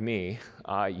anything like me,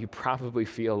 you probably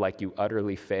feel like you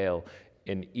utterly fail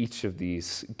in each of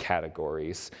these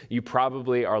categories. You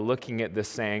probably are looking at this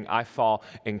saying, I fall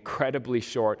incredibly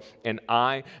short and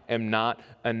I am not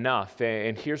enough.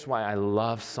 And here's why I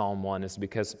love Psalm 1 is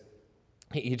because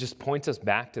he just points us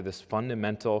back to this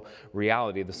fundamental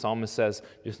reality. The psalmist says,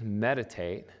 just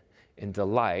meditate and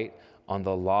delight on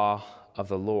the law of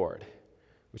the Lord,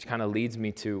 which kind of leads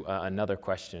me to another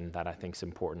question that I think is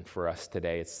important for us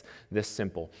today. It's this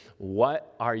simple.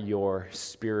 What are your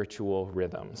spiritual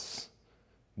rhythms?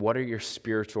 What are your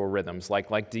spiritual rhythms?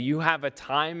 Like, do you have a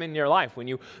time in your life when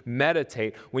you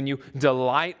meditate, when you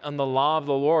delight on the law of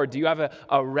the Lord? Do you have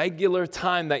a regular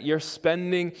time that you're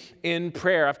spending in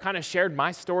prayer? I've kind of shared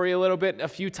my story a little bit a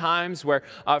few times where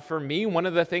for me, one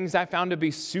of the things I found to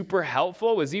be super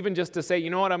helpful was even just to say, you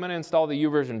know what, I'm going to install the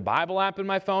YouVersion Bible app in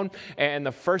my phone, and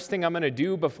the first thing I'm going to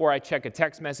do before I check a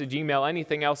text message, email,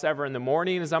 anything else ever in the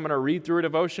morning is I'm going to read through a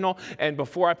devotional, and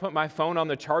before I put my phone on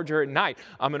the charger at night,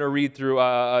 I'm going to read through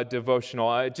a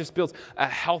devotional. It just builds a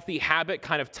healthy habit,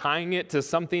 kind of tying it to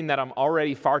something that I'm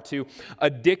already far too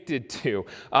addicted to.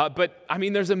 But I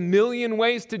mean, there's a million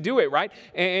ways to do it, right?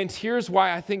 And here's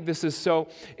why I think this is so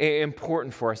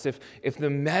important for us. If the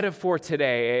metaphor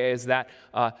today is that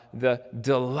the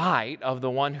delight of the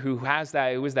one who has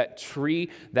that, it was that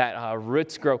tree that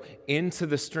roots grow into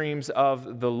the streams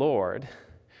of the Lord,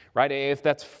 right? If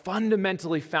that's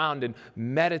fundamentally found in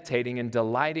meditating and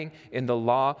delighting in the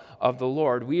law of the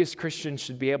Lord, we as Christians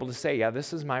should be able to say, yeah,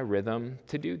 this is my rhythm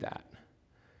to do that.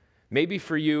 Maybe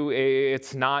for you,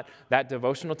 it's not that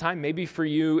devotional time. Maybe for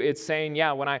you, it's saying,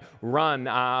 yeah, when I run,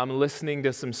 I'm listening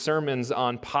to some sermons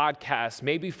on podcasts.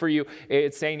 Maybe for you,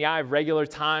 it's saying, yeah, I have regular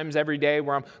times every day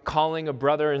where I'm calling a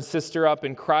brother and sister up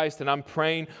in Christ and I'm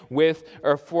praying with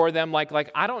or for them.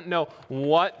 Like I don't know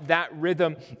what that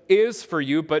rhythm is for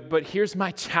you, but here's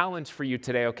my challenge for you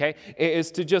today, okay?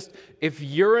 Is to just, if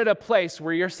you're at a place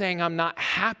where you're saying, I'm not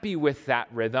happy with that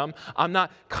rhythm, I'm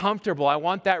not comfortable, I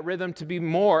want that rhythm to be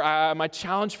more, my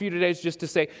challenge for you today is just to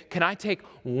say, can I take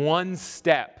one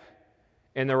step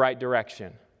in the right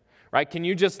direction? Right? Can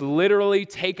you just literally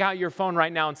take out your phone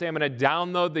right now and say, I'm going to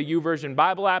download the YouVersion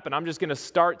Bible app and I'm just going to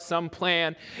start some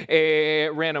plan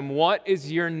at random. What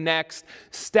is your next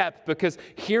step? Because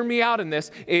hear me out in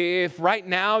this. If right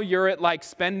now you're at like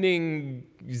spending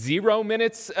 0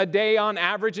 minutes a day on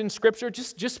average in Scripture,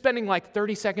 just spending like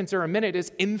 30 seconds or a minute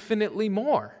is infinitely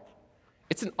more.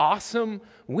 It's an awesome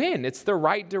win. It's the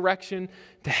right direction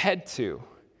to head to.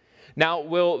 Now,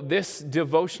 will this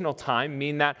devotional time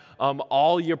mean that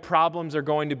all your problems are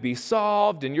going to be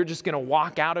solved and you're just going to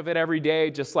walk out of it every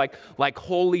day just like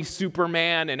holy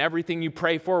Superman and everything you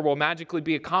pray for will magically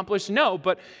be accomplished? No,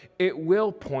 but it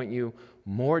will point you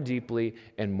more deeply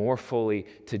and more fully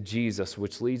to Jesus,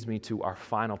 which leads me to our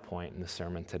final point in the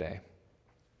sermon today.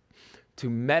 To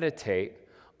meditate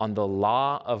on the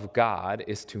law of God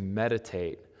is to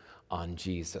meditate on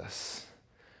Jesus.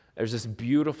 There's this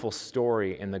beautiful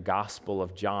story in the Gospel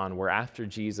of John where after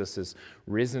Jesus is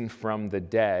risen from the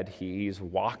dead, he's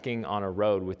walking on a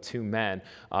road with 2 men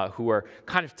who are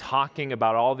kind of talking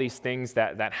about all these things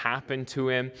that happened to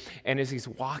him. And as he's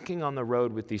walking on the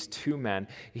road with these 2 men,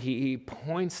 he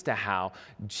points to how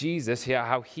Jesus,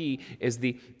 how he is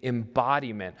the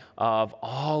embodiment of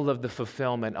all of the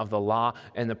fulfillment of the law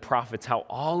and the prophets, how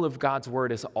all of God's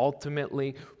word is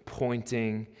ultimately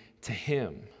pointing to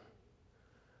him.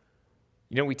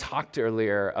 You know, we talked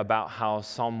earlier about how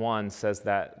Psalm 1 says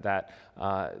that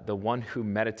the one who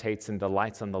meditates and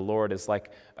delights on the Lord is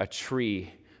like a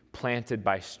tree planted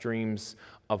by streams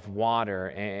of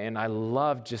water. And I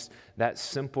love just that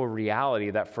simple reality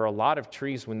that for a lot of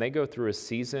trees, when they go through a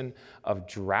season of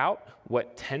drought,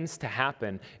 what tends to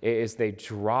happen is they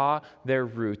draw their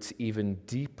roots even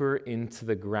deeper into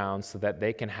the ground so that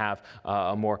they can have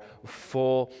a more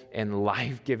full and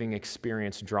life-giving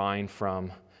experience drawing from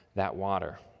that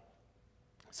water.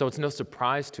 So it's no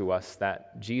surprise to us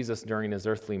that Jesus, during his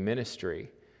earthly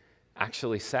ministry,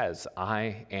 actually says,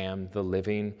 I am the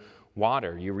living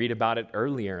water. You read about it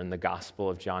earlier in the Gospel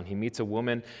of John. He meets a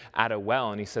woman at a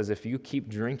well, and he says, if you keep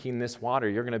drinking this water,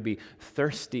 you're going to be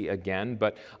thirsty again,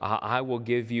 but I will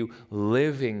give you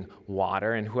living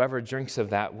water, and whoever drinks of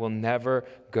that will never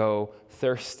go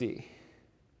thirsty.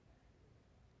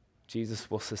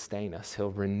 Jesus will sustain us.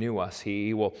 He'll renew us.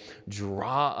 He will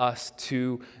draw us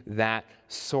to that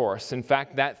source. In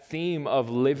fact, that theme of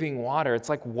living water, it's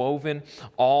like woven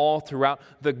all throughout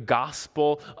the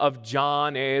Gospel of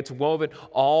John. It's woven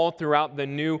all throughout the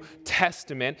New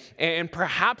Testament. And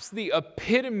perhaps the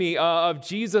epitome of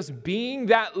Jesus being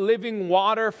that living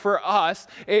water for us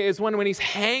is when he's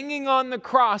hanging on the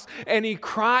cross and he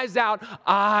cries out,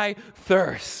 I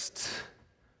thirst.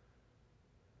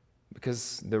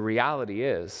 Because the reality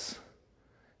is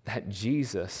that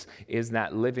Jesus is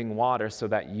that living water so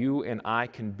that you and I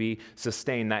can be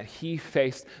sustained, that he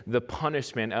faced the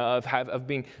punishment of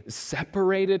being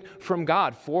separated from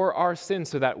God for our sins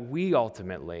so that we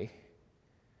ultimately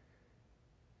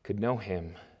could know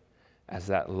him as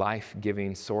that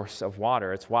life-giving source of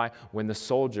water. It's why when the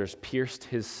soldiers pierced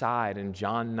his side in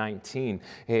John 19,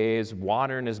 his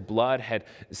water and his blood had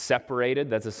separated.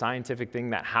 That's a scientific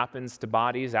thing that happens to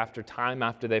bodies after time,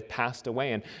 after they've passed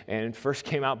away. And first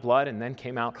came out blood and then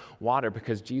came out water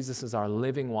because Jesus is our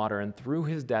living water. And through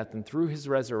his death and through his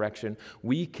resurrection,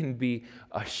 we can be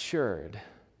assured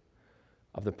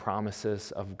of the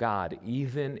promises of God,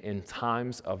 even in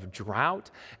times of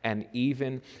drought and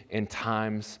even in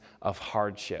times of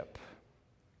hardship.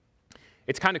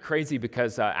 It's kind of crazy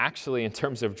because actually in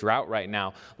terms of drought right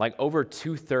now, like over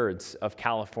 2/3 of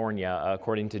California,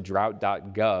 according to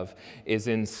drought.gov, is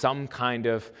in some kind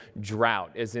of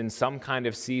drought, is in some kind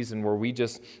of season where we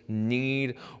just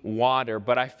need water.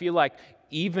 But I feel like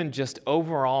even just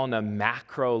overall on a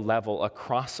macro level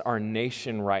across our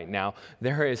nation right now,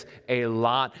 there is a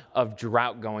lot of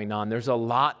drought going on. There's a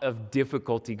lot of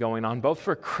difficulty going on, both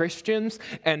for Christians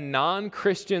and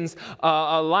non-Christians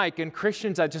alike. And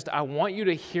Christians, I want you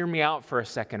to hear me out for a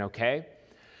second, okay?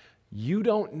 You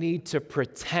don't need to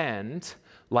pretend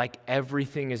like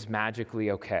everything is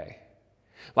magically okay.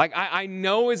 Like, I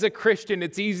know as a Christian,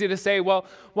 it's easy to say, well,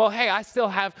 hey, I still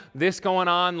have this going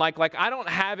on. Like I don't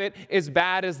have it as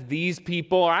bad as these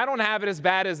people, or I don't have it as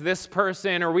bad as this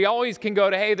person, or we always can go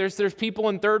to, hey, there's people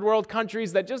in third world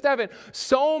countries that just have it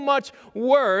so much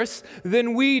worse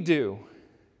than we do.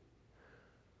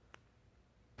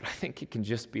 But I think it can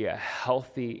just be a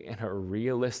healthy and a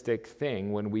realistic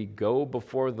thing when we go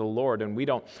before the Lord and we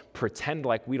don't pretend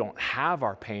like we don't have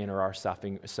our pain or our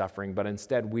suffering, but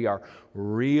instead we are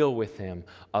real with him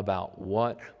about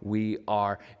what we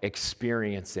are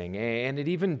experiencing. And it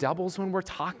even doubles when we're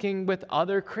talking with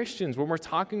other Christians, when we're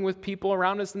talking with people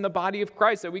around us in the body of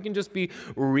Christ, that we can just be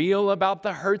real about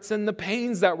the hurts and the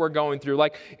pains that we're going through.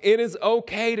 Like, it is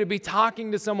okay to be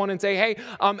talking to someone and say, hey,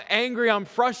 I'm angry, I'm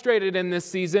frustrated in this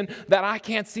season that I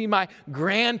can't see my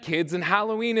grandkids and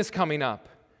Halloween is coming up.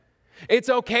 It's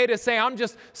okay to say, I'm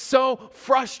just so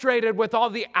frustrated with all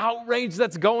the outrage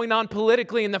that's going on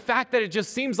politically and the fact that it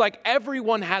just seems like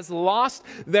everyone has lost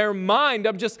their mind.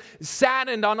 I'm just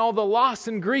saddened on all the loss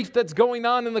and grief that's going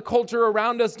on in the culture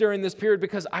around us during this period,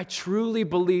 because I truly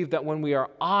believe that when we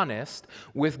are honest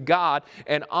with God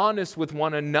and honest with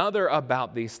one another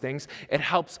about these things, it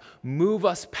helps move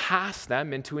us past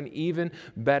them into an even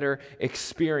better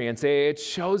experience. It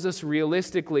shows us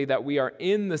realistically that we are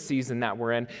in the season that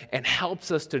we're in, and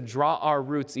helps us to draw our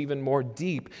roots even more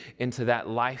deep into that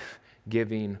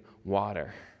life-giving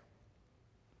water.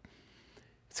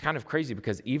 It's kind of crazy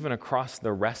because even across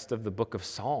the rest of the book of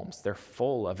Psalms, they're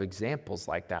full of examples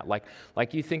like that. Like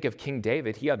you think of King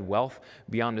David, he had wealth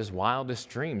beyond his wildest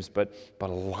dreams, but a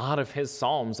lot of his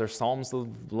psalms are psalms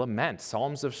of lament,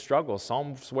 psalms of struggle,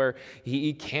 psalms where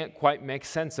he can't quite make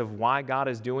sense of why God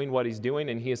is doing what he's doing,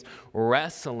 and he is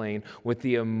wrestling with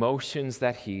the emotions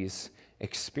that he's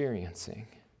experiencing.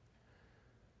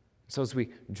 So as we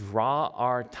draw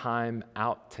our time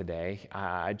out today,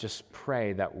 I just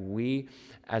pray that we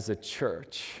as a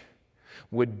church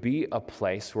would be a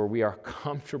place where we are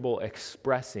comfortable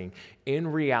expressing in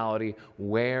reality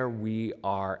where we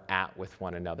are at with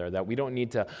one another, that we don't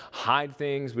need to hide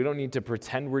things, we don't need to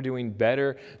pretend we're doing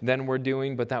better than we're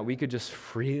doing, but that we could just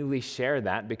freely share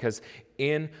that, because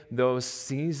in those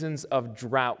seasons of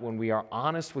drought, when we are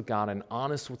honest with God and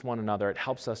honest with one another, it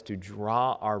helps us to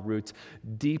draw our roots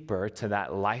deeper to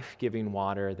that life-giving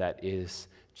water that is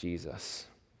Jesus.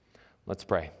 Let's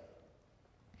pray.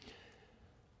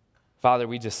 Father,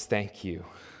 we just thank you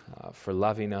for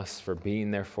loving us, for being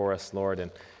there for us,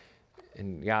 Lord.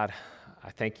 And God,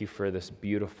 I thank you for this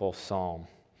beautiful psalm.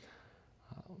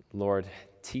 Lord,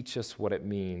 teach us what it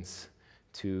means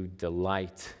to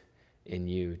delight in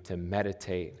you, to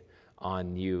meditate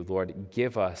on you. Lord,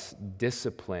 give us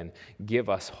discipline, give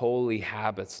us holy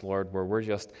habits, Lord, where we're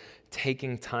just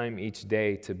taking time each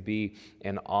day to be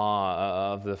in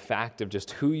awe of the fact of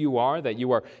just who you are, that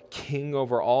you are king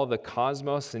over all the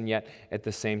cosmos, and yet at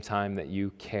the same time that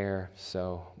you care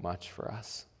so much for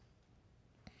us.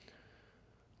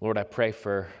 Lord, I pray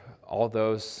for all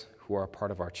those who are a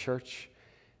part of our church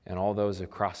and all those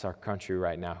across our country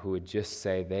right now who would just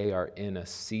say they are in a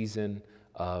season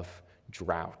of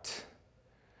drought,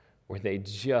 where they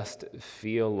just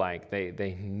feel like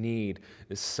they need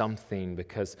something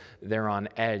because they're on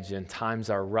edge and times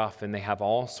are rough and they have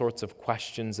all sorts of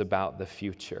questions about the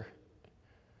future.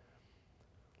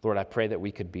 Lord, I pray that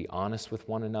we could be honest with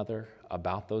one another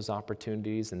about those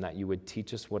opportunities, and that you would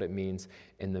teach us what it means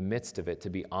in the midst of it to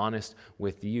be honest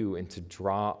with you and to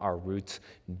draw our roots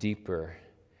deeper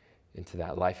into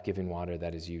that life-giving water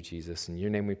that is you, Jesus. In your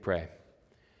name we pray.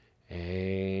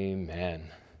 Amen.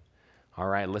 All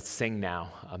right, let's sing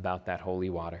now about that holy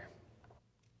water.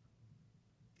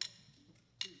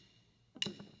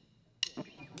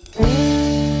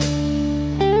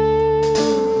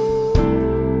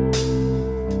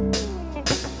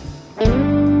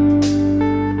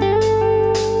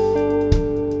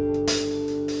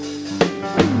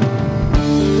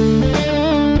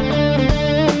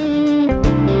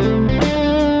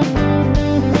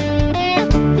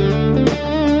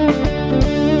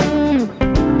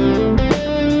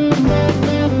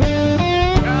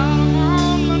 Down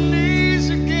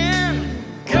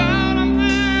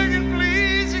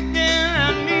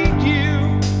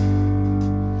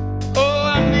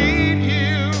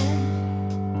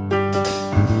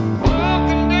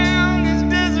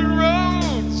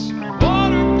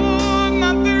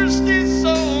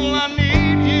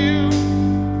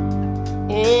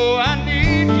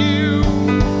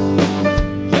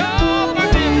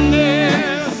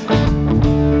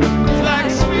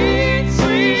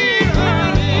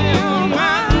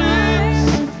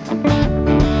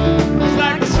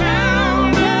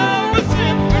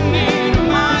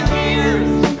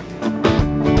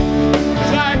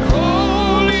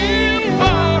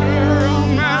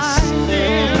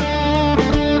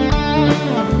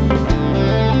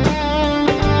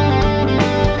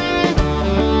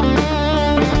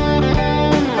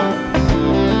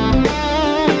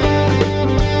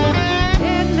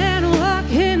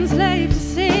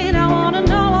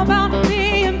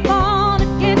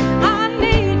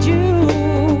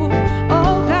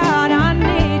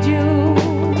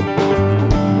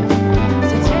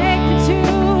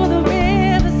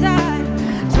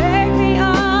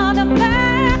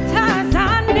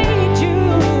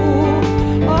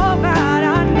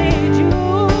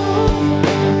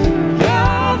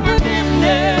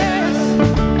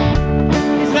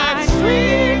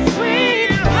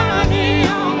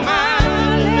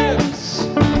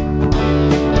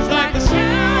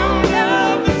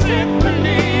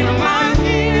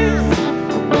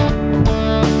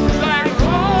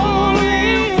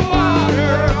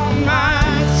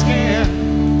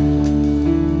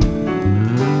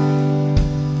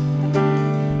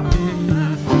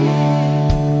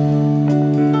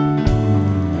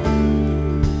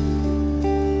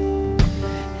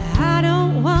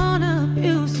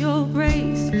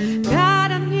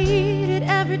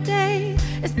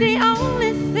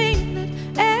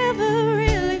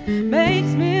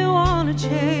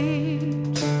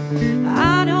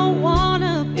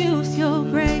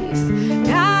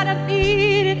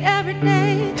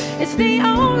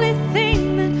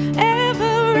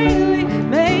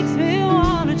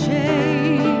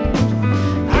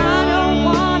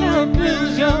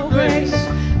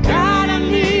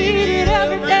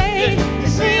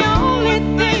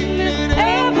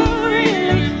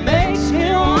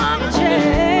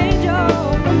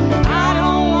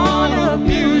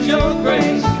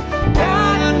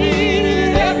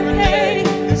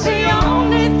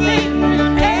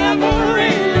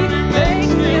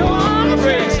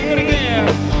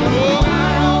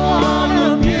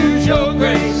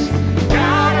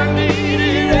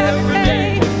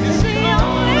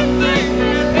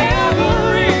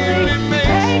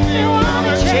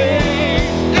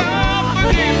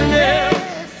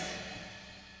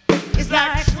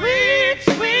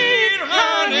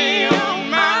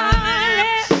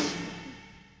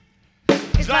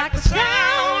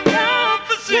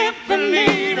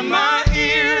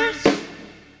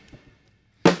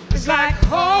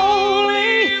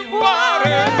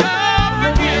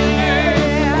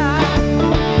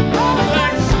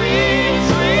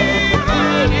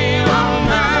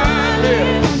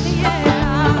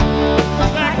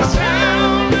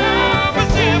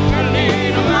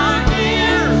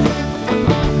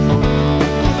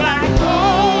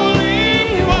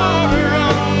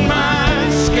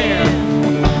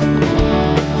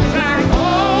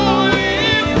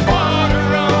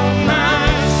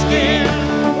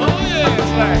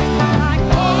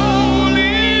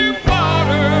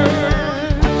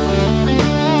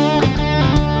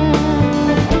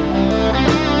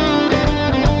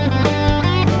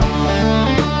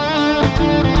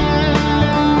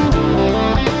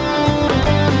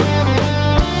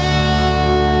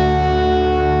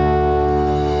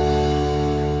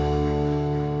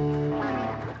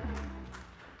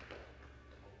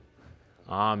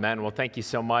Amen. Well, thank you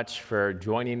so much for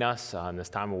joining us on this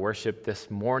time of worship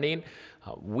this morning.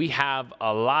 We have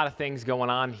a lot of things going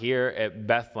on here at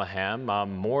Bethlehem,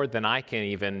 more than I can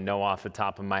even know off the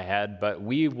top of my head, but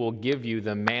we will give you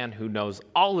the man who knows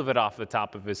all of it off the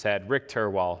top of his head, Rick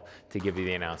Turwall, to give you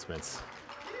the announcements.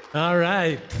 All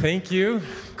right, thank you.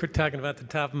 Quit talking about the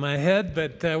top of my head,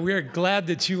 but we are glad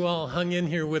that you all hung in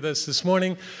here with us this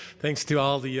morning. Thanks to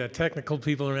all the technical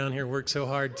people around here who worked so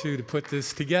hard, too, to put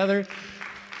this together.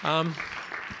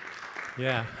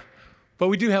 Yeah. But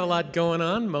we do have a lot going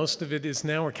on. Most of it is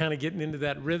now we're kind of getting into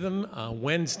that rhythm.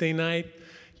 Wednesday night,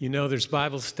 you know there's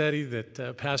Bible study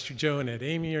that Pastor Joe and Ed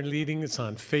Amy are leading. It's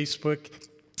on Facebook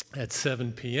at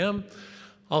 7 p.m.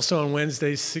 Also on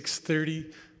Wednesdays,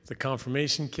 6:30, the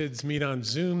confirmation kids meet on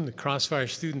Zoom. The Crossfire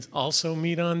students also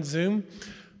meet on Zoom.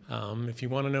 If you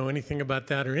want to know anything about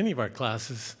that or any of our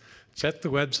classes, check the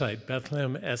website,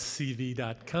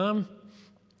 BethlehemSCV.com.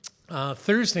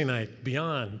 Thursday night,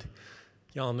 Beyond.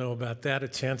 Y'all know about that, a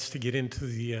chance to get into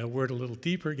the Word a little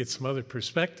deeper, get some other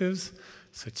perspectives.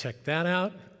 So check that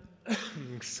out.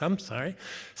 I'm sorry.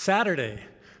 Saturday,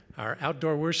 our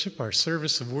outdoor worship, our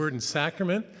service of Word and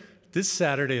Sacrament. This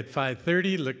Saturday at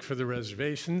 5:30, look for the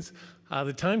reservations.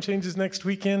 The time changes next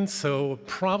weekend, so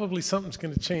probably something's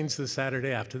going to change the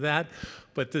Saturday after that.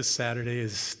 But this Saturday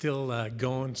is still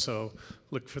going, so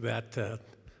look for that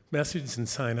message and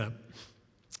sign up.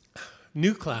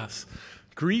 New class,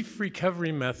 Grief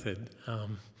Recovery Method.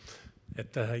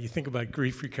 You think about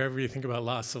grief recovery, you think about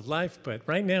loss of life, but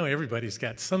right now everybody's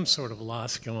got some sort of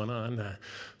loss going on,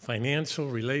 financial,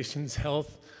 relations,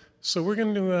 health. So we're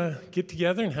going to get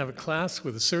together and have a class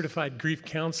with a certified grief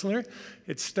counselor.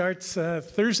 It starts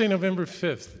Thursday, November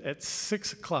 5th at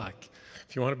 6 o'clock.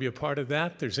 If you want to be a part of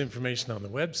that, there's information on the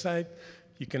website.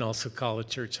 You can also call the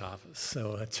church office.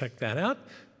 So check that out.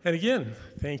 And again,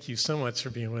 thank you so much for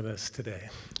being with us today.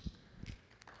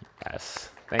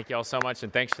 Yes. Thank you all so much,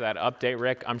 and thanks for that update,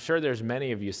 Rick. I'm sure there's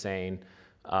many of you saying,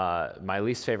 my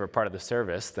least favorite part of the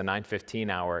service, the 9:15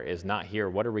 hour, is not here.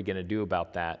 What are we going to do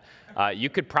about that?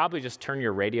 You could probably just turn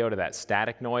your radio to that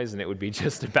static noise, and it would be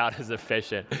just about as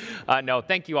efficient. No,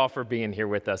 thank you all for being here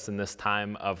with us in this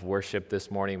time of worship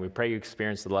this morning. We pray you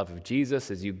experience the love of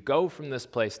Jesus as you go from this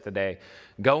place today.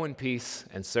 Go in peace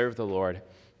and serve the Lord.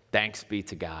 Thanks be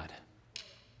to God.